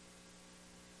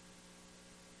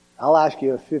 I'll ask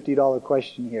you a $50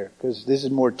 question here, because this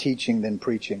is more teaching than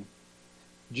preaching.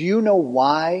 Do you know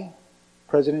why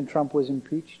President Trump was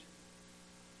impeached?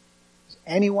 Does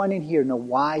anyone in here know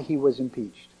why he was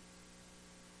impeached?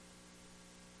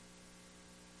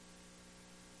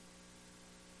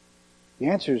 The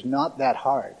answer is not that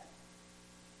hard.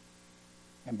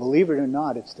 And believe it or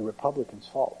not, it's the Republicans'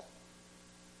 fault.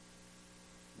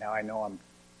 Now I know I'm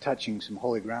touching some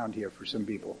holy ground here for some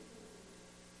people.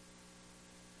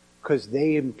 Because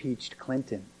they impeached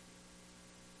Clinton.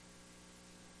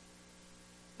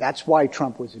 That's why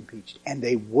Trump was impeached. And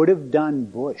they would have done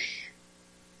Bush,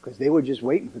 because they were just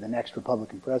waiting for the next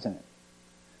Republican president.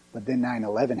 But then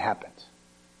 9/11 happened.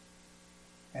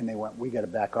 And they went, we got to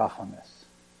back off on this.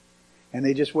 And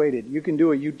they just waited. You can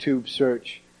do a YouTube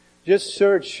search. Just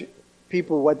search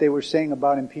people what they were saying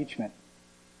about impeachment.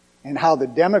 And how the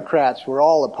Democrats were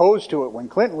all opposed to it when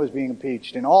Clinton was being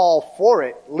impeached, and all for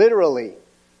it, literally.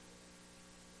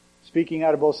 Speaking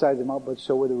out of both sides of the mouth, but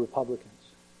so were the Republicans.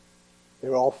 They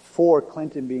were all for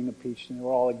Clinton being impeached, and they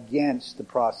were all against the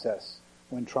process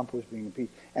when Trump was being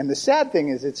impeached. And the sad thing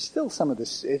is, it's still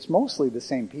it's mostly the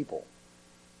same people.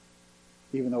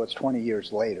 Even though it's 20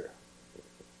 years later.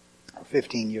 Or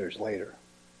 15 years later.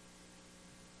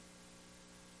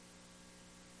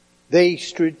 They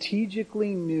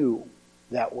strategically knew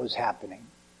that was happening.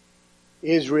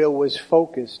 Israel was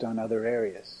focused on other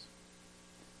areas.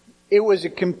 It was a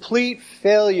complete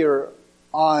failure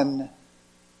on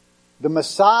the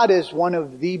Mossad is one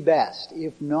of the best,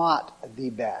 if not the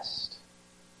best,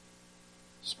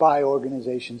 spy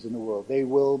organizations in the world. They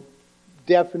will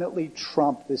definitely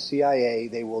trump the CIA.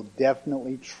 They will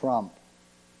definitely trump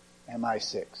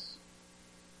MI6.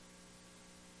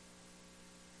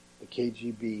 The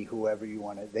KGB, whoever you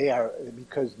want to, they are,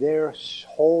 because their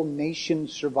whole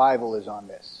nation's survival is on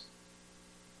this.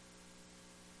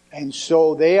 And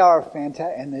so they are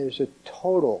fantastic, and there's a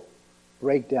total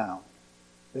breakdown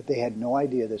that they had no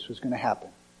idea this was going to happen.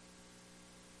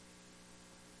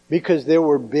 Because there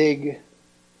were bigger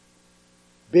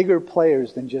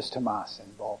players than just Hamas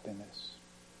involved in this.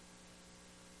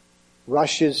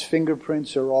 Russia's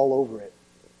fingerprints are all over it.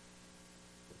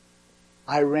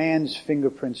 Iran's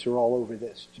fingerprints are all over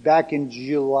this. Back in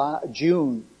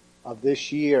June of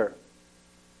this year,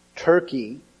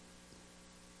 Turkey,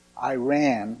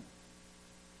 Iran,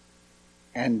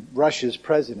 and Russia's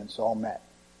presidents all met.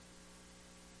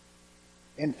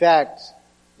 In fact,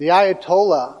 the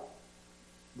Ayatollah,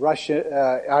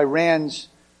 Iran's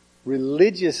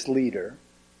religious leader,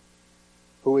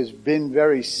 who has been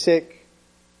very sick,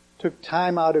 took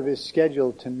time out of his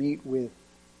schedule to meet with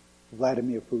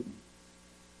Vladimir Putin.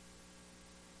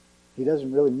 He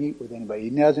doesn't really meet with anybody.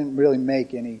 He doesn't really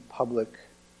make any public.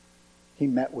 He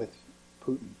met with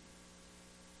Putin.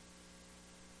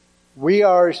 We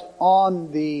are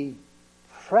on the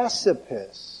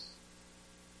precipice,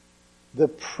 the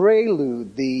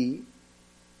prelude, the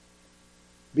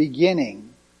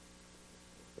beginning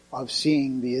of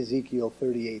seeing the Ezekiel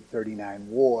 38-39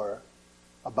 war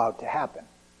about to happen.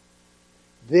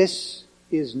 This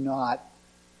is not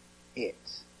it.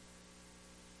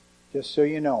 Just so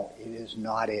you know, it is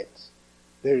not it.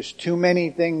 There's too many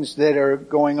things that are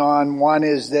going on. One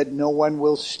is that no one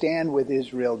will stand with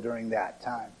Israel during that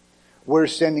time. We're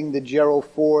sending the Gerald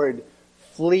Ford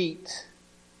fleet.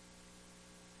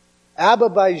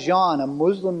 Azerbaijan, a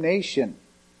Muslim nation,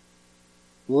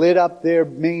 lit up their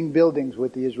main buildings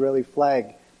with the Israeli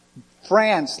flag.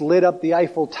 France lit up the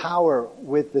Eiffel Tower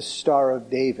with the Star of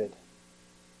David.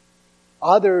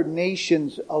 Other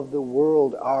nations of the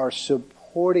world are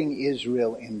supporting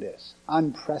Israel in this.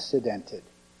 Unprecedented.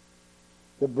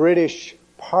 The British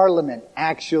Parliament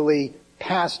actually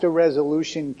passed a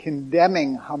resolution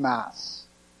condemning Hamas.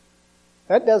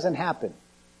 That doesn't happen.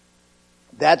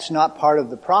 That's not part of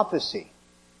the prophecy.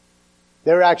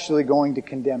 They're actually going to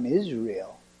condemn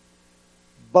Israel.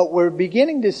 But we're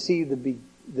beginning to see the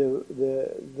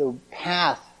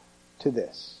path to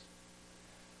this.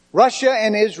 Russia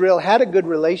and Israel had a good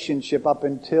relationship up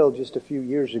until just a few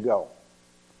years ago.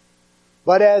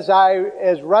 But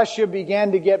as Russia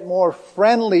began to get more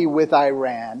friendly with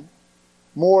Iran,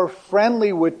 more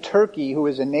friendly with Turkey, who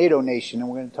is a NATO nation, and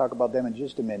we're going to talk about them in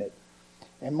just a minute,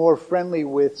 and more friendly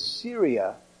with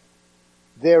Syria,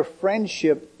 their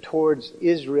friendship towards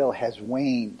Israel has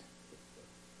waned.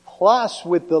 Plus,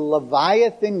 with the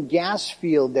Leviathan gas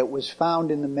field that was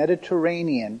found in the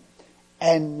Mediterranean,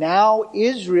 and now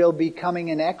Israel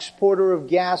becoming an exporter of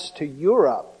gas to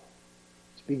Europe,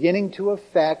 it's beginning to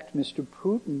affect Mr.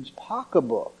 Putin's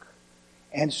pocketbook.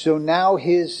 And so now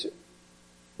his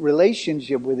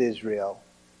relationship with Israel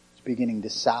is beginning to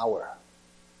sour.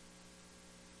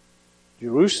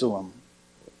 Jerusalem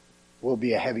will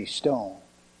be a heavy stone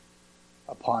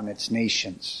upon its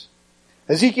nations.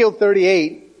 Ezekiel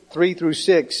 38, 3 through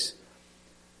 6.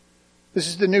 This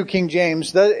is the New King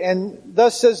James. And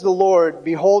thus says the Lord,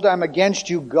 behold, I'm against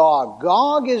you, Gog.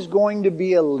 Gog is going to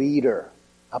be a leader,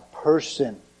 a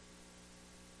person.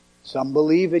 Some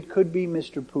believe it could be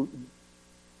Mr. Putin.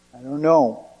 I don't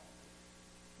know.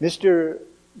 Mr.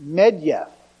 Medvedev,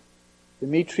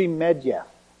 Dmitry Medvedev,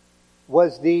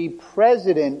 was the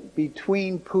president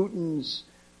between Putin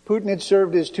had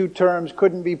served his 2 terms,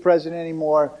 couldn't be president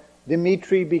anymore.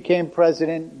 Dmitry became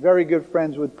president, very good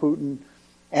friends with Putin,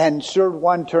 and served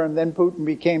 1 term. Then Putin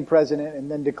became president and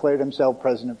then declared himself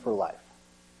president for life.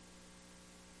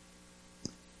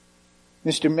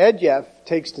 Mr. Medvedev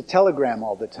takes the telegram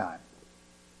all the time.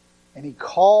 And he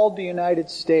called the United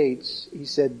States. He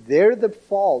said, they're the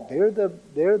fault. They're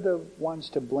the ones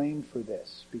to blame for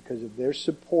this because of their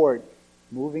support,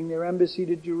 moving their embassy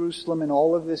to Jerusalem and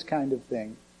all of this kind of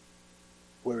thing.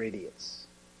 We're idiots.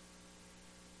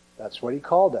 That's what he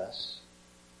called us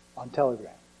on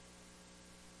Telegram.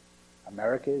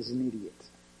 America is an idiot.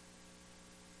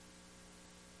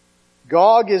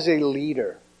 Gog is a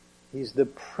leader. He's the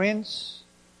prince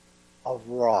of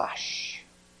Rosh.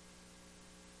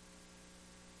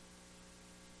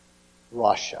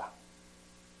 Russia.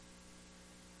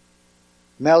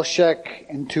 Melchek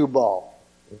and Tubal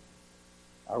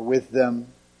are with them.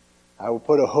 I will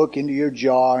put a hook into your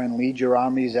jaw and lead your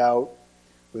armies out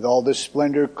with all the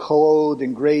splendor clothed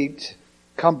in great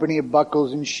company of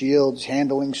buckles and shields,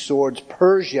 handling swords.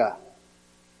 Persia,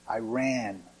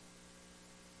 Iran,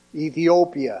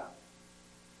 Ethiopia,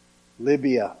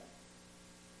 Libya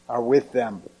are with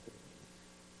them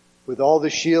with all the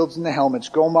shields and the helmets.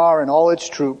 Gomar and all its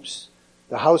troops,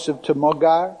 the house of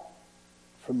Tamogar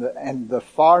and the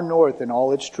far north and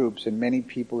all its troops, and many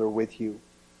people are with you.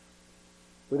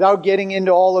 Without getting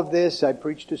into all of this, I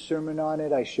preached a sermon on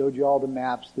it. I showed you all the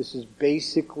maps. This is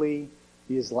basically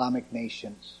the Islamic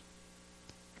nations.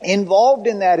 Involved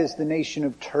in that is the nation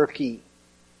of Turkey.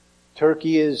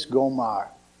 Turkey is Gomar.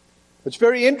 What's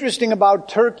very interesting about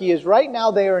Turkey is right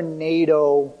now they are a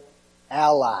NATO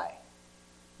ally.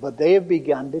 But they have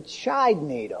begun to chide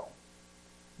NATO.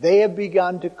 They have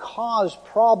begun to cause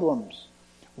problems.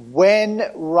 When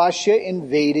Russia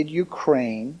invaded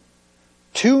Ukraine,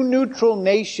 2 neutral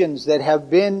nations that have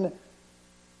been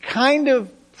kind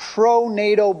of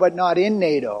pro-NATO but not in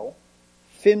NATO,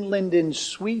 Finland and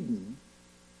Sweden,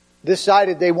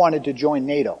 decided they wanted to join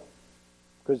NATO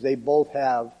because they both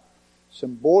have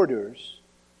some borders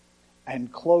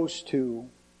and close to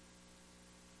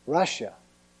Russia.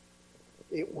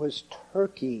 It was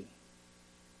Turkey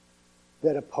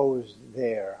that opposed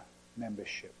their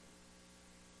membership.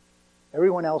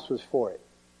 Everyone else was for it.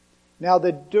 Now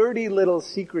the dirty little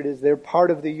secret is they're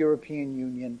part of the European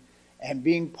Union, and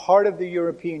being part of the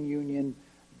European Union,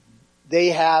 they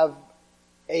have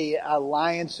an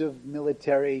alliance of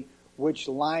military which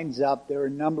lines up. There are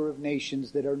a number of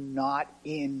nations that are not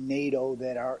in NATO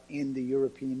that are in the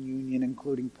European Union,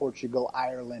 including Portugal,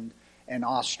 Ireland, and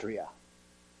Austria.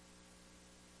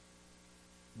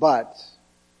 But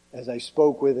as I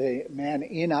spoke with a man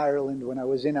in Ireland when I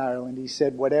was in Ireland, he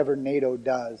said whatever NATO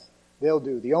does, they'll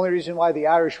do. The only reason why the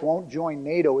Irish won't join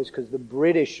NATO is because the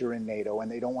British are in NATO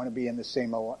and they don't want to be in the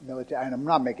same military, and I'm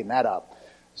not making that up,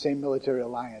 same military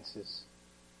alliance as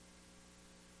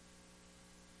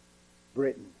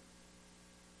Britain.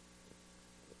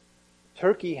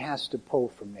 Turkey has to pull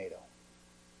from NATO.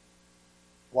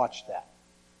 Watch that.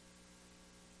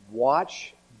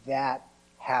 Watch that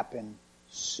happen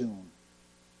soon.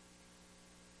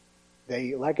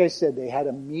 Like I said, they had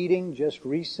a meeting just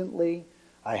recently.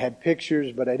 I had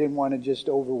pictures, but I didn't want to just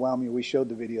overwhelm you. We showed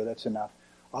the video, that's enough.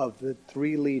 Of the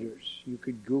three leaders. You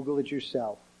could Google it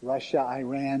yourself. Russia,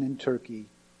 Iran, and Turkey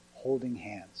holding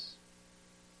hands.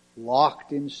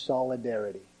 Locked in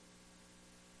solidarity.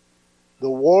 The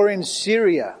war in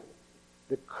Syria,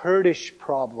 the Kurdish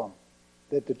problem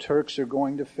that the Turks are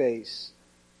going to face.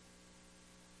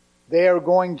 They are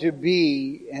going to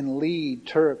be and lead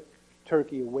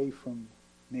Turkey away from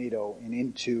NATO and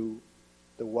into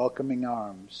the welcoming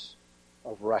arms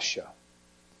of Russia.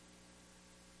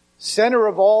 Center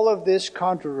of all of this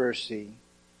controversy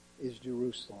is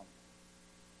Jerusalem.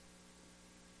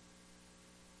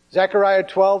 Zechriah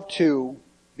 12:2,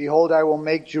 behold, I will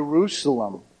make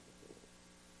Jerusalem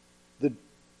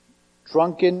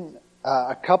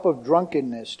a cup of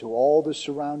drunkenness to all the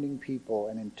surrounding people,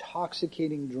 an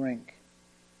intoxicating drink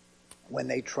when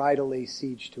they try to lay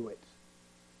siege to it.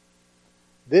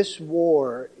 This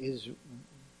war is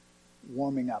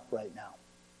warming up right now.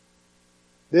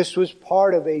 This was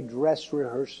part of a dress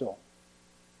rehearsal.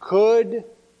 Could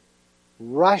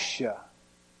Russia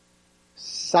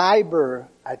cyber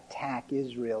attack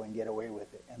Israel and get away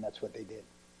with it? And that's what they did.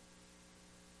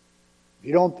 If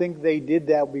you don't think they did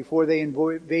that before they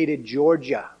invaded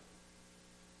Georgia,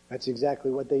 that's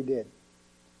exactly what they did.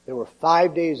 There were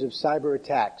 5 days of cyber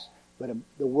attacks, but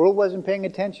the world wasn't paying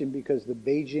attention because the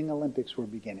Beijing Olympics were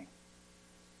beginning.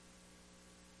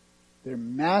 They're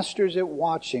masters at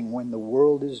watching when the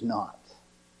world is not.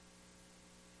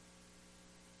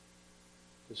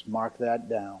 Just mark that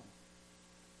down.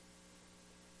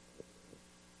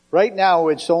 Right now,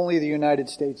 it's only the United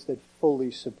States that fully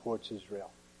supports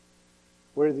Israel.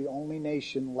 We're the only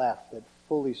nation left that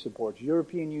fully supports.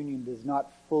 European Union does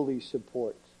not fully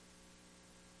support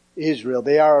Israel.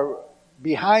 They are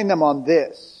behind them on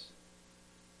this,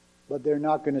 but they're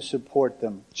not going to support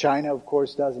them. China, of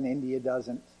course, doesn't. India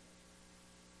doesn't.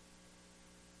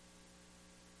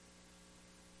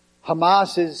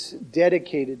 Hamas is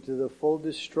dedicated to the full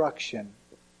destruction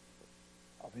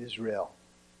of Israel.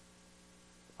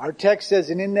 Our text says,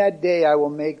 and in that day I will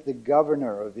make the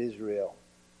governor of Israel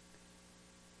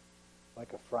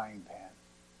like a frying pan,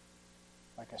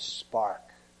 like a spark,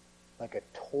 like a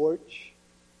torch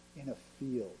in a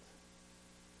field.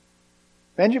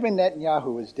 Benjamin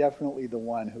Netanyahu is definitely the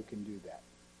one who can do that.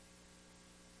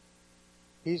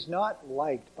 He's not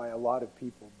liked by a lot of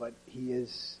people, but he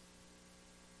has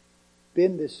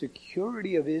been the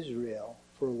security of Israel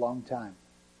for a long time.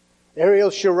 Ariel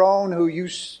Sharon, who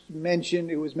was mentioned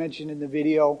in the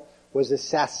video, was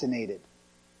assassinated.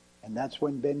 And that's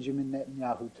when Benjamin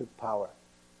Netanyahu took power.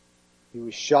 He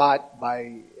was shot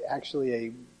by actually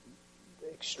a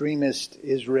extremist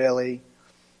Israeli.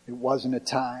 It wasn't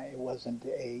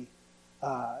a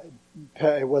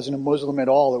Muslim at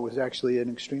all. It was actually an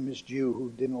extremist Jew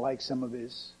who didn't like some of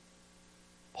his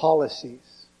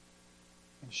policies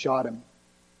and shot him.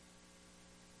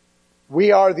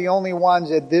 We are the only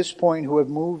ones at this point who have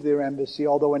moved their embassy,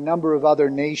 although a number of other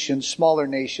nations, smaller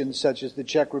nations such as the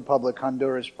Czech Republic,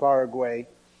 Honduras, Paraguay,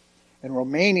 and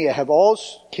Romania have all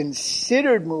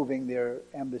considered moving their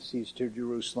embassies to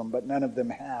Jerusalem, but none of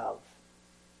them have.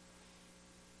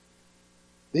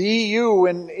 The EU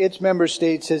and its member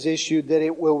states has issued that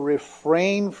it will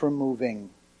refrain from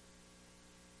moving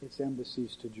its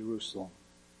embassies to Jerusalem.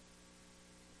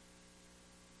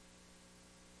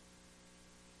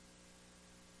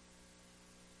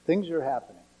 Things are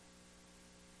happening.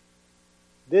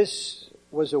 This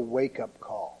was a wake-up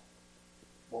call,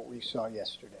 what we saw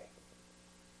yesterday.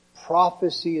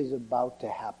 Prophecy is about to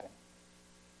happen.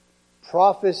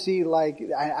 Prophecy like,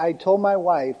 I told my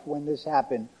wife when this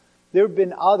happened, there have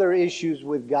been other issues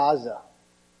with Gaza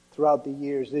throughout the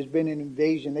years. There's been an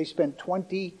invasion. They spent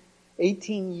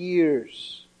 18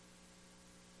 years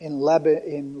in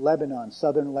Lebanon,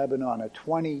 southern Lebanon, a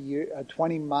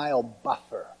 20-mile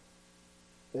buffer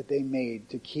that they made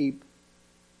to keep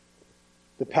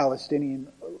the Palestinian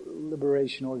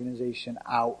Liberation Organization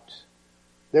out.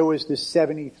 There was the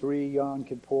 73 Yom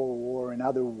Kippur War and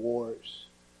other wars.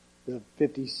 The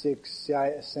 56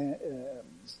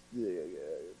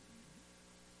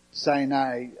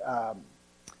 Sinai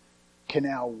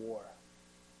Canal War.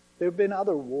 There have been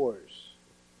other wars.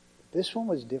 This one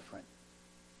was different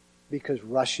because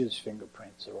Russia's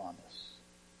fingerprints are on this.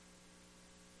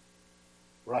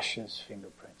 Russia's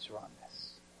fingerprints are on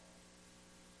this.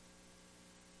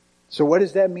 So what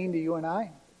does that mean to you and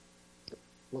I?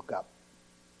 Look up.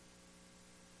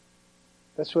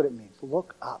 That's what it means.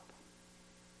 Look up.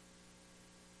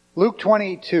 Luke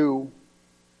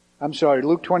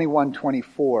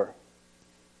 21:24.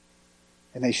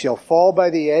 And they shall fall by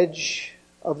the edge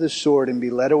of the sword and be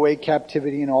led away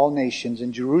captivity in all nations,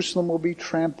 and Jerusalem will be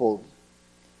trampled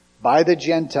by the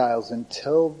Gentiles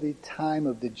until the time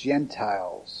of the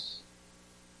Gentiles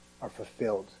are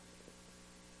fulfilled.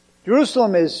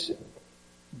 Jerusalem has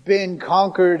been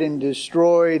conquered and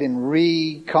destroyed and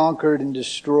reconquered and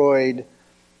destroyed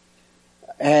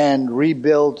and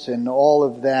rebuilt and all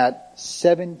of that.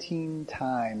 17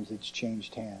 times it's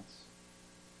changed hands.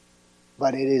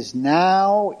 But it is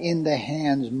now in the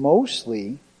hands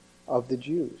mostly of the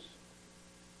Jews.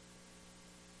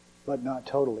 But not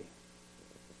totally.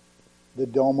 The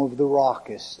Dome of the Rock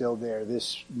is still there.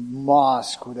 This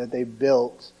mosque that they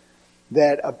built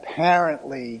that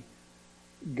apparently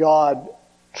God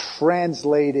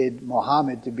translated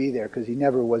Muhammad to be there because he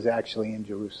never was actually in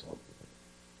Jerusalem.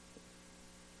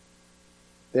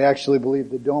 They actually believe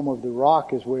the Dome of the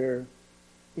Rock is where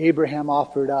Abraham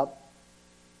offered up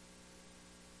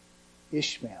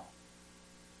Ishmael,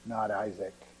 not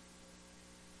Isaac.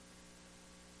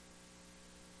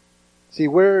 See,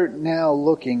 we're now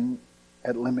looking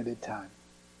at limited time.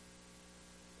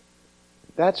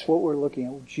 That's what we're looking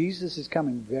at. Jesus is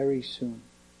coming very soon.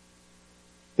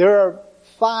 There are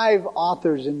 5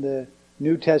 authors in the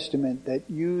New Testament that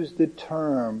use the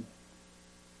term,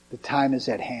 the time is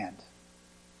at hand.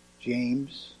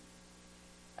 James,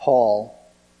 Paul,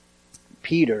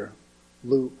 Peter,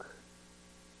 Luke.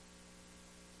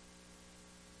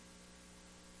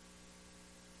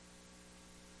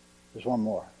 There's one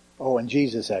more. Oh, and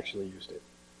Jesus actually used it.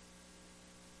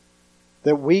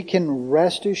 That we can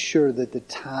rest assured that the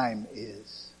time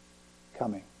is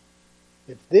coming.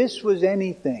 If this was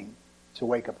anything, it's a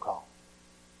wake-up call.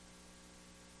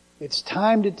 It's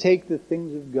time to take the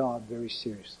things of God very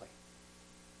seriously.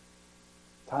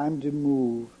 Time to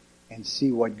move and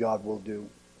see what God will do.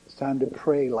 It's time to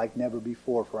pray like never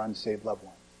before for unsaved loved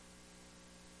ones.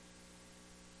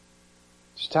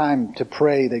 It's time to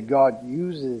pray that God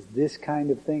uses this kind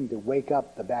of thing to wake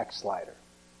up the backslider.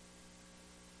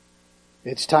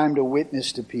 It's time to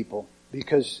witness to people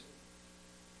because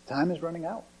time is running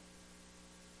out.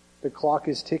 The clock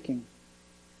is ticking.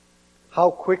 How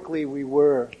quickly we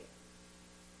were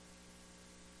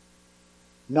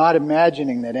not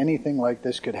imagining that anything like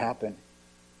this could happen.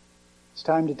 It's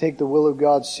time to take the will of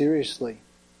God seriously.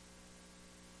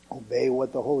 Obey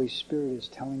what the Holy Spirit is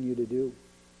telling you to do.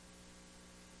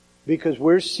 Because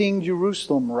we're seeing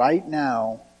Jerusalem right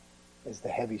now as the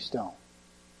heavy stone.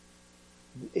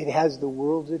 It has the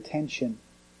world's attention,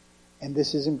 and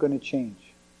this isn't going to change.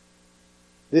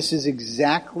 This is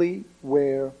exactly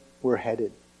where we're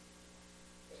headed.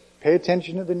 Pay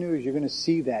attention to the news. You're going to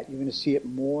see that. You're going to see it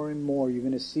more and more. You're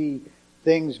going to see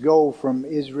things go from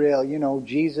Israel. You know,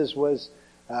 Jesus was,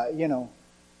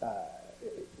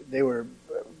 they were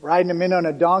riding him in on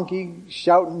a donkey,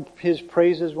 shouting his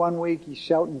praises one week. He's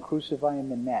shouting, crucify him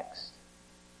the next.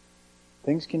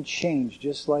 Things can change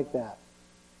just like that.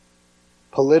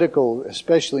 Political,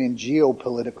 especially in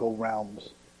geopolitical realms,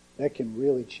 that can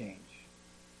really change.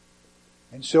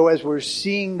 And so as we're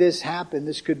seeing this happen,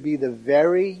 this could be the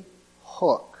very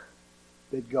hook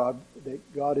that God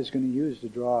is going to use to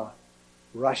draw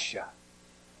Russia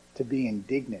to be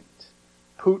indignant.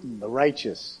 Putin, the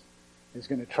righteous, is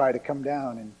going to try to come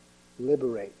down and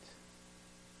liberate.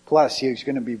 Plus, he's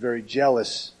going to be very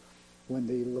jealous when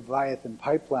the Leviathan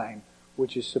pipeline,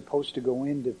 which is supposed to go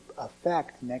into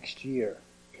effect next year,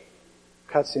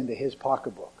 cuts into his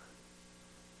pocketbook.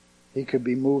 He could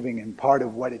be moving, and part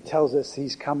of what it tells us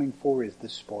he's coming for is the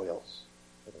spoils.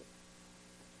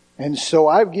 And so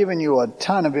I've given you a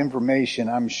ton of information.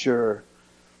 I'm sure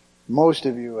most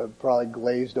of you have probably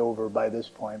glazed over by this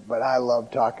point, but I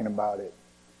love talking about it.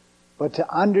 But to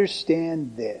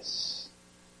understand this,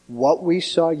 what we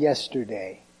saw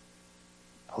yesterday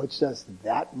puts us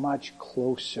that much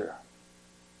closer.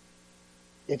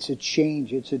 It's a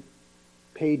change. It's a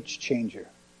page changer.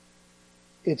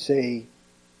 It's a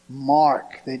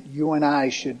mark that you and I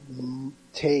should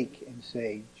take and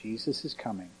say, Jesus is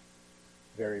coming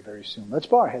very, very soon. Let's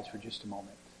bow our heads for just a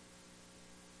moment.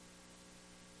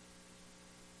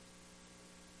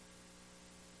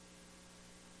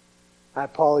 I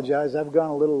apologize. I've gone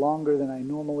a little longer than I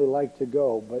normally like to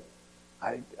go, but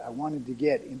I wanted to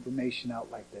get information out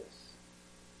like this.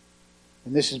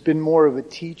 And this has been more of a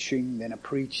teaching than a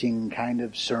preaching kind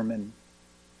of sermon.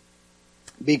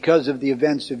 Because of the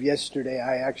events of yesterday,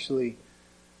 I actually,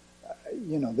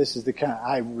 this is the kind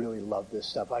I really love this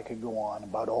stuff. I could go on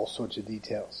about all sorts of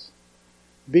details.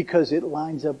 Because it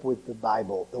lines up with the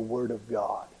Bible, the Word of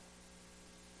God.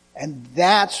 And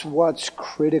that's what's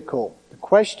critical. The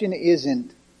question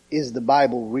isn't, is the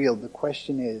Bible real? The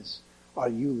question is, Are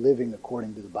you living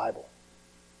according to the Bible?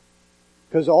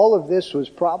 Because all of this was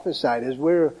prophesied as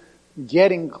we're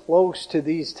getting close to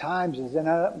these times. And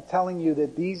I'm telling you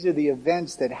that these are the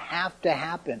events that have to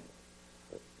happen.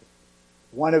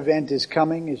 One event is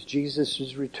coming is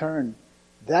Jesus' return.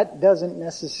 That doesn't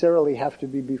necessarily have to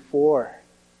be before.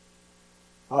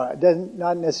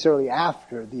 Not necessarily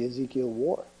after the Ezekiel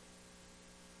war.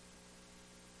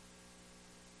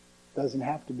 Doesn't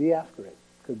have to be after it.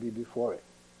 Could be before it.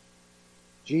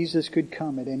 Jesus could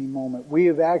come at any moment. We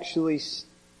have actually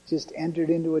just entered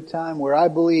into a time where I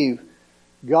believe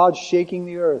God's shaking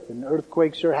the earth and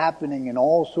earthquakes are happening and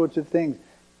all sorts of things.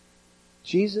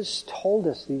 Jesus told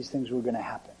us these things were going to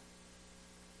happen.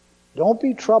 Don't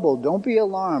be troubled. Don't be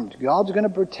alarmed. God's going to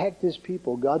protect His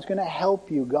people. God's going to help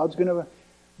you. God's going to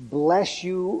bless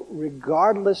you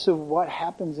regardless of what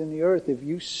happens in the earth if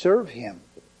you serve Him.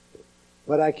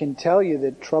 But I can tell you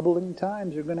that troubling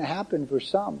times are going to happen for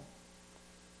some.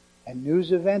 And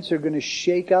news events are going to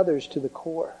shake others to the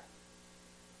core.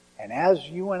 And as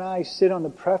you and I sit on the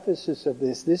prefaces of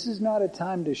this is not a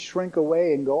time to shrink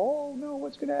away and go, oh no,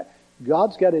 what's going to happen?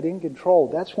 God's got it in control.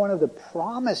 That's one of the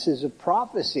promises of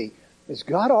prophecy. Is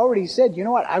God already said, you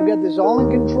know what, I've got this all in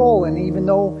control, and even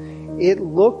though it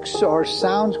looks or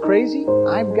sounds crazy,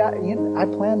 I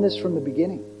planned this from the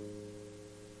beginning.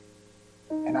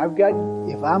 And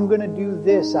if I'm going to do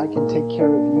this, I can take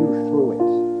care of you through it.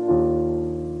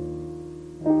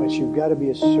 But you've got to be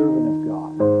a servant of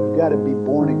God. You've got to be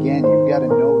born again. You've got to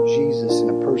know Jesus in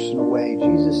a personal way.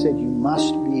 Jesus said you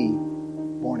must be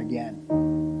born again.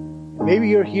 Maybe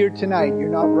you're here tonight, you're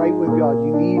not right with God,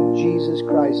 you need Jesus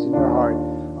Christ in your heart.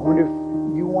 I wonder if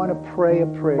you want to pray a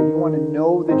prayer, you want to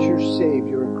know that you're saved,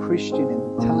 you're a Christian in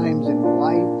times in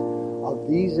light of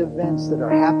these events that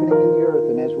are happening in the earth,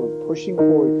 and as we're pushing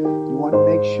forward, you want to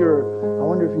make sure, I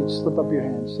wonder if you'd slip up your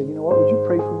hand and say, you know what, would you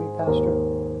pray for me, Pastor?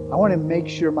 I want to make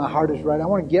sure my heart is right. I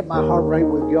want to get my heart right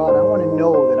with God. I want to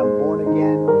know that I'm born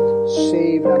again,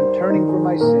 saved, I'm turning from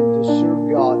my sin to serve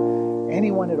God.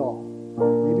 Anyone at all.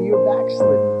 Maybe you're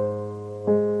backslidden.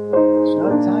 It's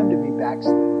not a time to be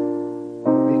backslidden,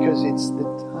 because it's the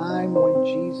time when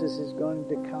Jesus is going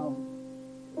to come.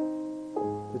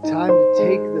 The time to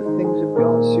take the things of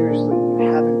God seriously. You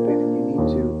haven't been, and you need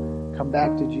to come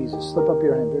back to Jesus. Slip up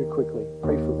your hand very quickly.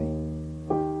 Pray for me.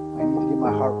 I need to get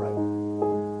my heart right.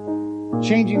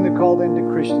 Changing the call then to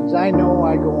Christians. I know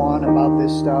I go on about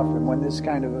this stuff, and when this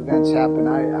kind of events happen,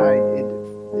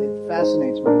 it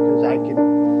fascinates me because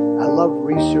I love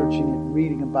researching and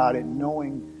reading about it,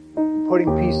 knowing,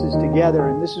 putting pieces together.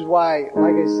 And this is why,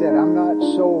 like I said, I'm not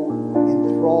so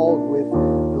enthralled with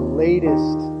the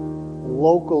latest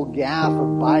local gaffe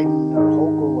of Biden or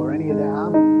Hochul or any of that.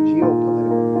 I'm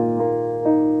geopolitical.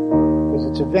 Because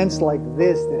it's events like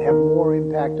this that have more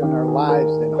impact on our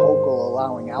lives than Hochul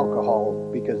allowing alcohol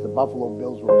because the Buffalo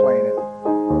Bills were playing in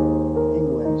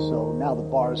England, so now the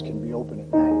bars can be open at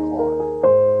 9 o'clock.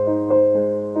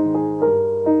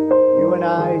 You and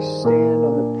I stand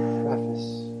on the preface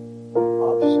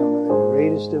of some of the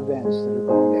greatest events that are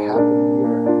going to happen in the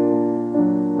earth.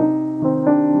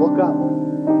 Look up.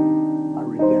 Our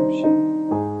redemption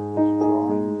is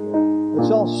drawing near.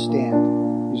 Let's all stand.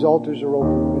 These altars are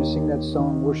open. We're going to sing that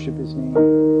song, worship His name.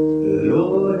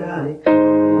 Lord, I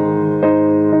come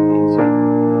into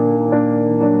your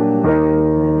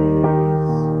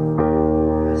presence.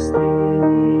 I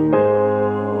stand in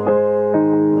awe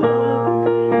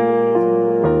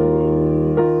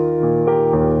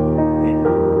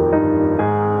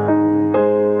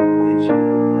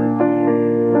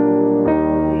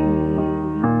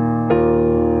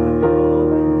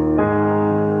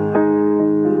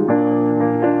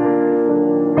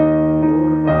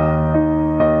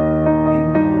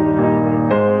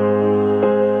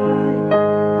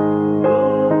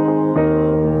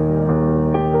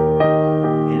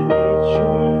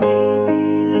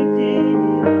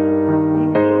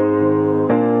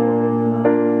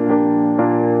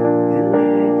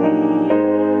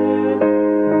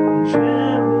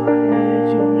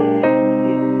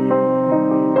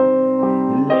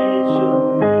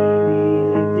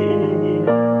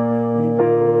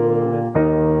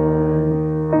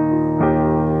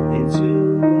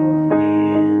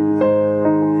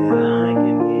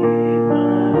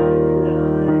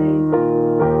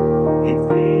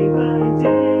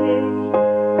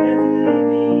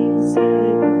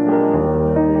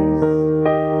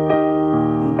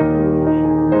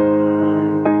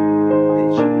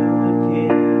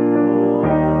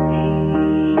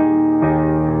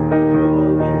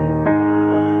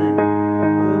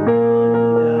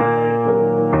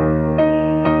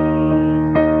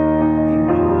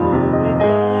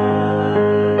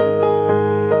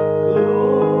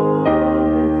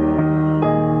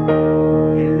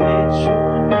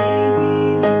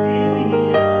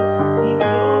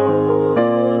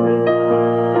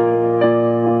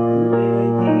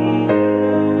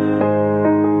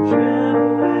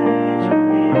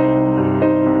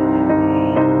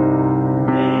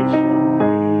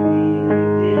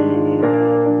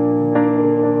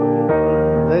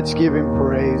Let's give Him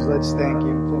praise. Let's thank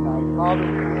Him tonight.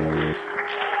 Father,